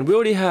 And we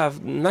already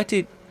have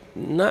 90%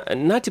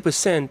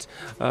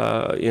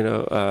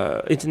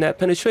 internet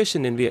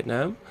penetration in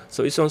Vietnam,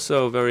 so it's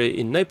also very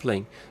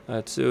enabling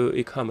to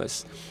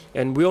e-commerce.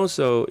 And we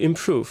also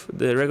improve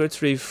the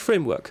regulatory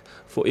framework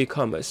for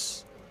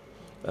e-commerce.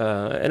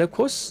 And of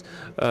course,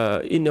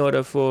 in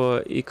order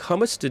for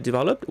e-commerce to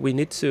develop, we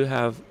need to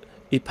have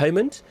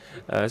e-payment.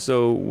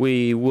 So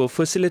we will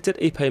facilitate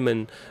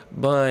e-payment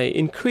by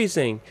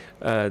increasing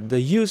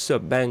the use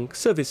of bank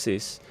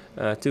services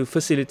to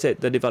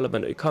facilitate the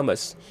development of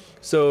e-commerce.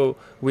 So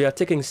we are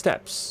taking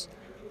steps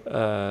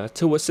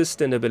towards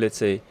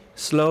sustainability,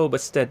 slow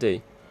but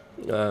steady.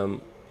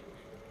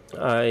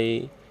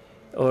 I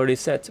already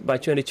said by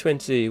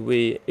 2020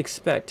 we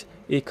expect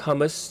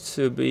e-commerce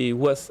to be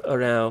worth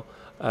around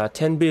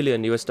 $10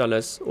 billion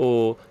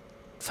or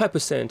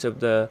 5% of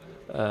the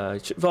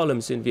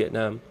volumes in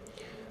Vietnam.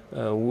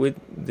 With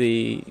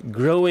the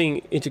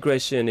growing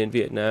integration in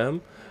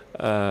Vietnam,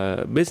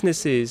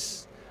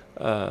 businesses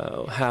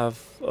have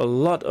a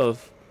lot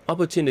of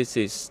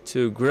opportunities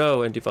to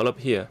grow and develop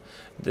here.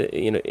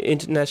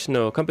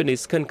 International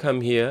companies can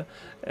come here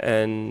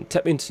and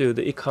tap into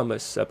the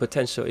e-commerce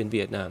potential in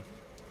Vietnam.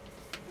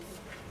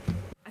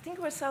 I think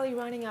we're sadly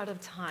running out of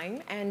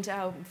time, and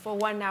for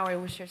 1 hour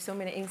we share so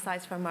many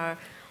insights from our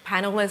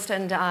panelists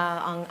and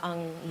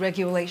on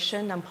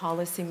regulation and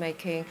policy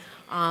making,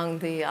 on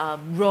the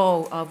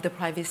role of the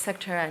private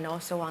sector, and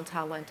also on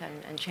talent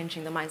and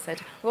changing the mindset.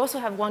 We also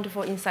have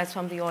wonderful insights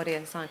from the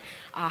audience on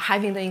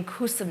having the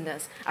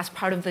inclusiveness as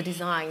part of the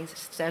design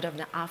instead of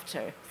an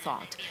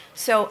afterthought.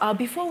 So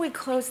before we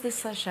close this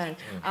session,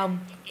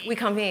 we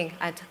convene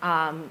at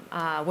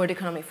World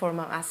Economic Forum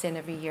of ASEAN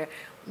every year.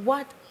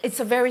 It's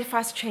a very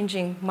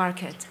fast-changing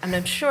market, and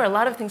I'm sure a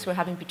lot of things will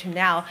happen between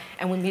now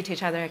and we meet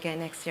each other again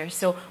next year.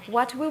 So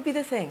what will be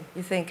the thing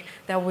you think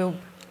that will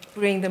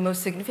bring the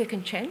most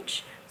significant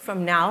change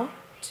from now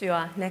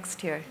to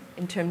next year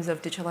in terms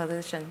of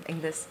digitalization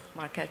in this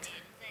market?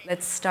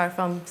 Let's start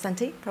from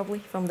Santi, probably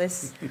from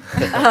this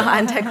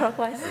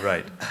anti-clockwise.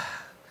 Right.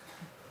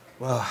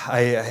 Well, I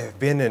have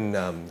been in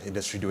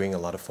industry doing a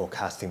lot of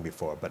forecasting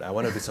before, but I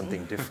want to do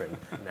something different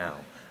now.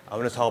 I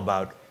want to talk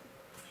about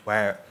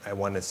where I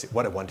want to see,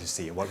 what I want to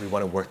see, what we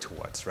want to work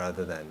towards,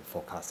 rather than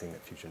forecasting the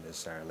future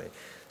necessarily.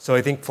 So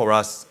I think for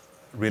us,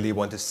 really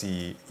want to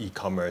see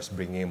e-commerce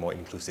bringing a more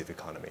inclusive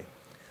economy.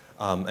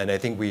 And I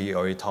think we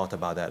already talked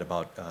about that,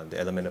 about the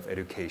element of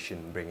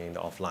education, bringing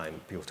the offline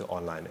people to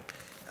online.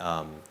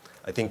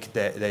 I think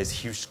there's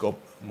huge scope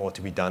more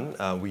to be done.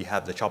 We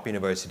have the Chop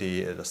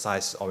University, the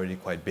size already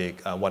quite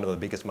big. One of the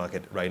biggest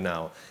market right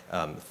now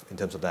in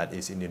terms of that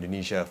is in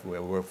Indonesia,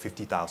 where we're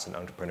 50,000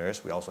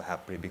 entrepreneurs. We also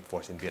have pretty big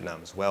force in Vietnam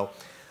as well.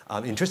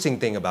 Interesting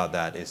thing about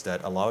that is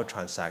that a lot of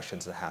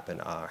transactions that happen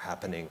are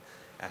happening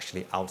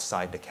actually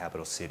outside the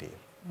capital city.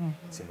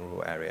 It's in a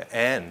rural area.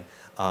 And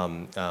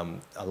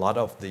a lot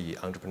of the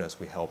entrepreneurs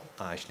we help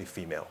are actually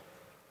female.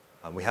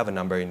 We have a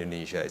number in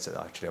Indonesia, it's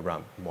actually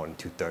around more than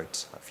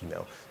 2/3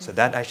 female. So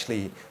that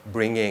actually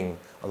bringing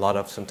a lot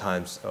of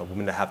sometimes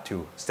women that have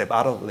to step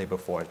out of the labor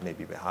force,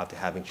 maybe after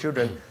having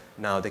children,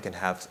 now they can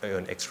have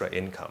an extra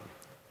income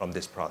from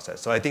this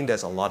process. So I think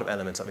there's a lot of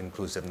elements of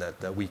inclusiveness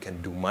that we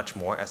can do much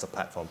more as a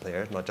platform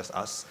player, not just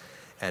us.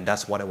 And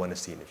that's what I want to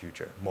see in the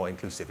future, more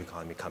inclusive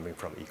economy coming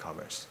from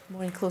e-commerce.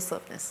 More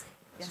inclusiveness.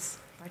 Yes,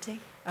 Bharathi?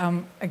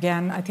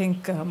 Again, I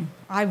think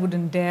I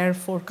wouldn't dare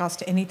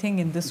forecast anything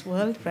in this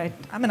world, right?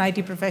 I'm an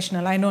IT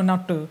professional. I know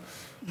not to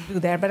do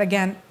that. But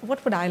again,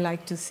 what would I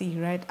like to see,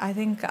 right? I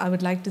think I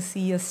would like to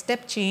see a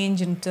step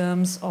change in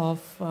terms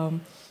of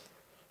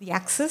the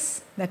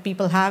access that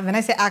people have. When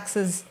I say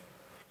access,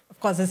 of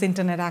course, there's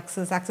internet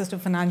access, access to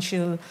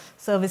financial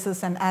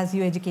services, and as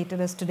you educated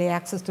us today,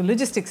 access to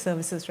logistics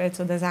services, right?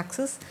 So there's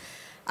access.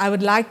 I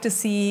would like to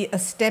see a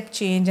step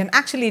change, and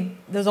actually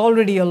there's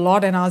already a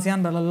lot in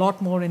ASEAN, but a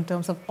lot more in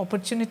terms of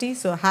opportunity.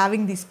 So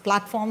having these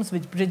platforms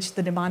which bridge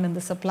the demand and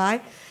the supply,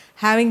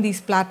 having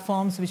these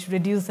platforms which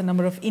reduce the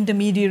number of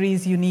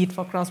intermediaries you need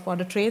for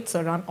cross-border trade,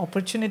 so around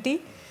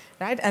opportunity,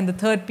 right? And the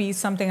third piece,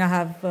 something I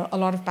have a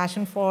lot of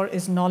passion for,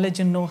 is knowledge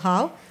and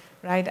know-how,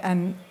 right?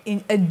 And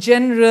in a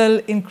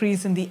general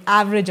increase in the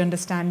average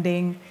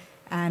understanding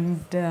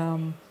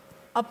and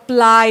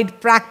applied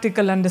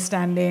practical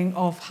understanding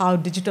of how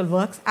digital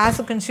works as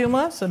a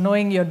consumer, so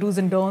knowing your do's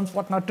and don'ts,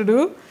 what not to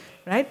do,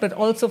 right? But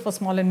also for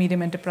small and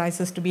medium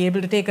enterprises to be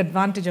able to take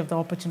advantage of the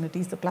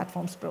opportunities the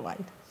platforms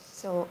provide.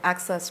 So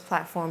access,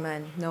 platform,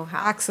 and know-how.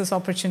 Access,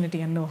 opportunity,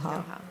 and know-how.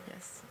 Know-how,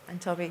 yes. And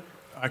Toby?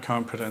 I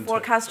can't pretend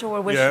forecast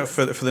or wishes? Yeah,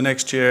 for the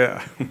next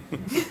year,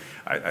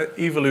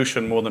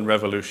 evolution more than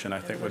revolution, I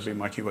think, would be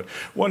my keyword.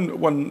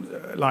 One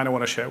line I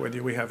want to share with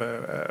you, we have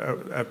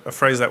a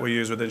phrase that we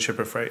use within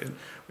Shipa Freight.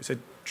 We said,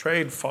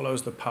 trade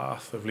follows the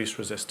path of least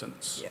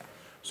resistance. Yeah.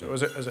 So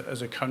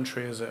as a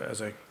country, as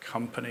a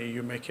company,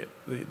 you make it,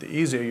 the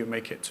easier you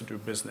make it to do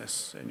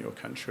business in your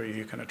country,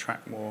 you can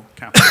attract more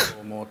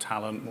capital, more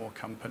talent, more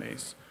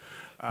companies.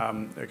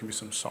 There can be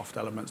some soft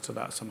elements to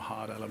that, some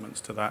hard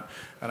elements to that,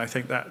 and I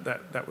think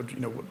that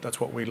would, that's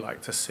what we'd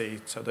like to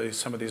see. So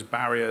some of these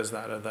barriers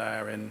that are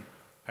there in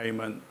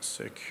payment,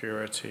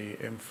 security,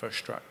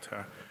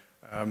 infrastructure,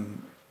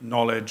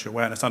 knowledge,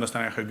 awareness,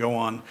 understanding, I could go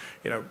on.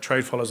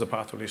 Trade follows the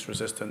path of least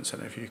resistance,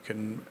 and if you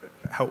can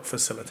help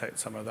facilitate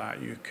some of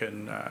that, you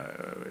can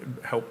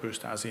help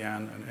boost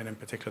ASEAN and in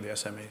particular the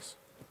SMEs.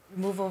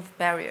 Removal of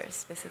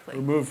barriers, basically.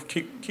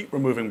 Keep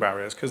removing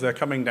barriers, because they're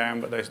coming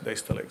down, but they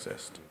still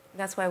exist.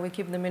 That's why we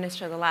keep the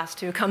minister the last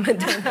to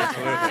comment on that.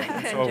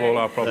 Absolutely. Solve all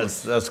our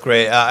problems. That's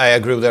great. I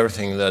agree with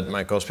everything that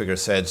my co-speaker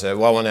said.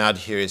 What I want to add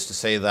here is to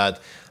say that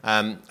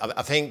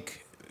I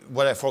think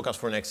what I forecast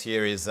for next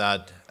year is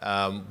that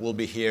we'll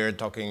be here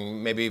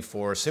talking maybe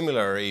for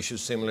similar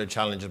issues, similar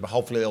challenges, but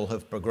hopefully they'll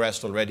have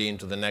progressed already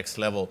into the next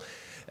level.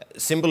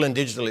 Simple and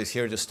digital is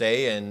here to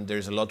stay, and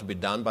there's a lot to be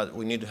done, but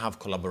we need to have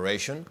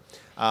collaboration.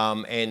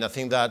 And I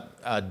think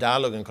that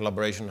dialogue and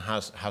collaboration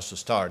has to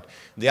start.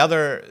 The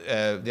other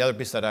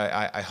piece that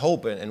I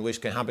hope and wish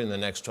can happen in the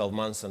next 12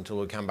 months until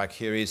we come back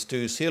here is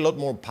to see a lot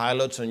more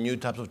pilots on new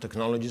types of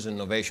technologies and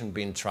innovation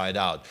being tried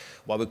out,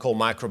 what we call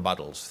micro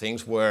battles,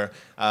 things where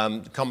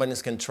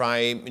companies can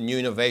try new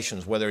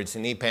innovations, whether it's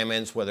in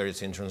e-payments, whether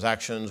it's in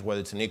transactions,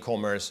 whether it's in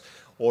e-commerce,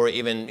 or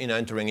even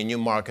entering a new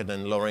market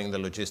and lowering the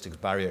logistics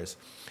barriers.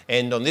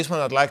 And on this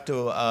one, I'd like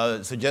to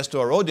suggest to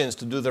our audience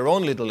to do their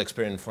own little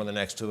experiment for the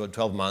next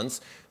 12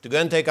 months, to go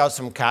and take out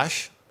some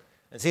cash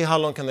and see how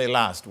long can they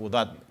last with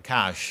that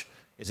cash.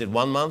 Is it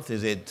 1 month?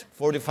 Is it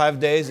 45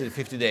 days? Is it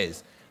 50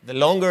 days? The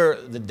longer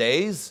the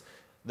days,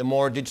 the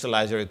more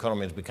digitalized your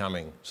economy is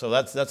becoming. So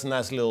that's a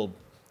nice little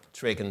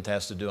trick and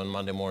test to do on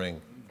Monday morning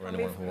for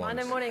anyone who wants.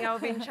 Monday morning, I'll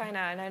be in China,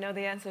 and I know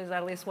the answer is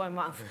at least 1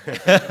 month.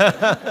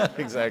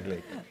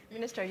 Exactly.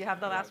 Minister, you have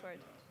the last word.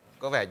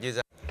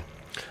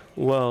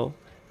 Well,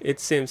 it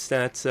seems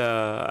that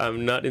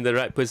I'm not in the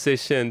right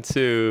position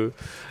to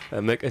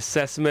make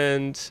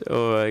assessment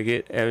or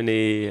get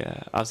any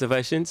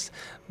observations,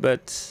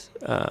 but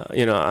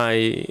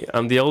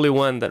I'm the only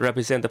one that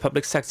represents the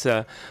public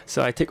sector,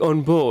 so I take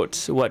on board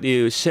what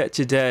you shared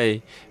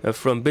today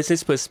from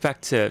business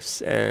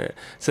perspectives,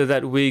 so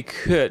that we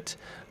could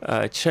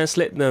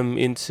translate them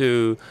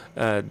into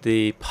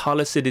the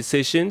policy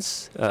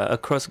decisions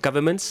across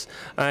governments.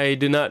 I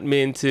do not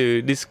mean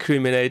to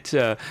discriminate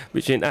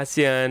between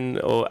ASEAN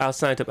or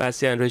outside of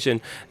ASEAN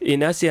region. In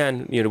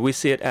ASEAN, we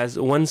see it as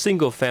one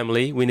single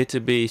family. We need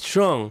to be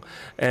strong,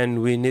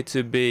 and we need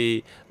to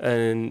be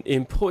an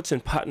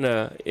important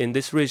partner in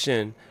this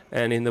region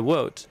and in the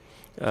world.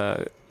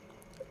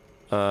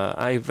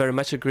 I very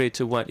much agree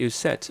to what you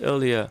said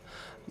earlier,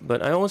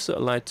 but I also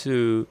like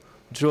to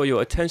draw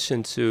your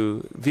attention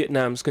to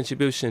Vietnam's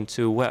contribution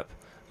to web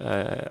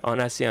on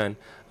ASEAN.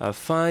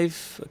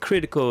 5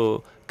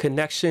 critical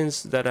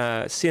connections that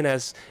are seen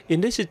as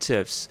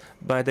initiatives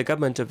by the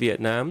government of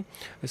Vietnam.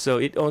 So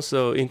it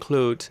also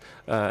includes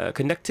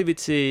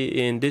connectivity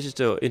in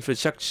digital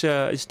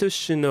infrastructure,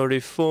 institutional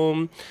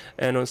reform,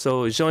 and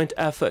also joint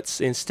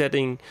efforts in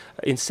setting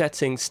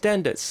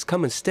standards,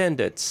 common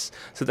standards,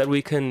 so that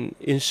we can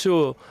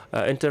ensure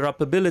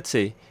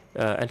interoperability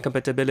and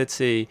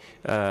compatibility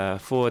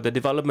for the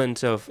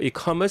development of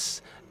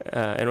e-commerce,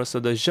 and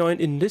also the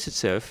joint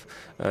initiative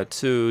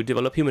to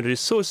develop human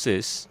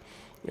resources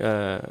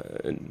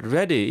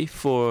ready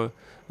for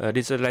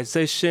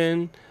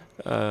digitalization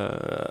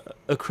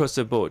across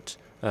the board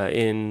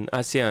in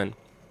ASEAN.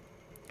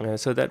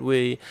 So that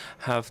we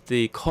have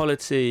the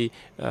quality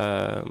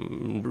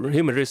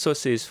human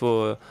resources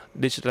for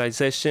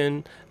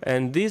digitalization.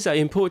 And these are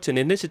important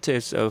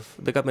initiatives of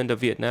the government of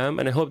Vietnam,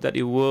 and I hope that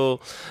it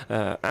will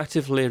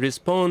actively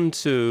respond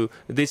to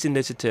these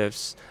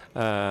initiatives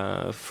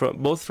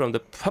both from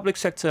the public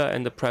sector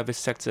and the private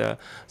sector,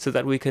 so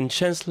that we can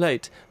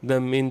translate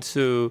them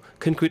into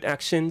concrete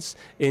actions,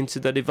 into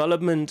the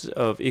development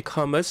of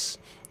e-commerce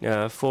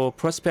for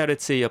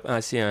prosperity of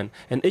ASEAN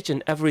and each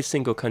and every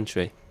single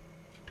country.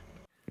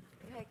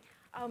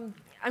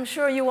 I'm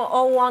sure you will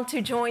all want to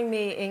join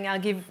me in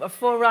give a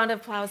full round of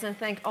applause and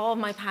thank all of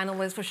my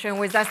panelists for sharing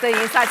with us their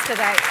insights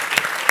today.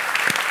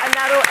 And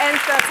that will end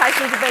the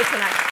Caixin debate tonight.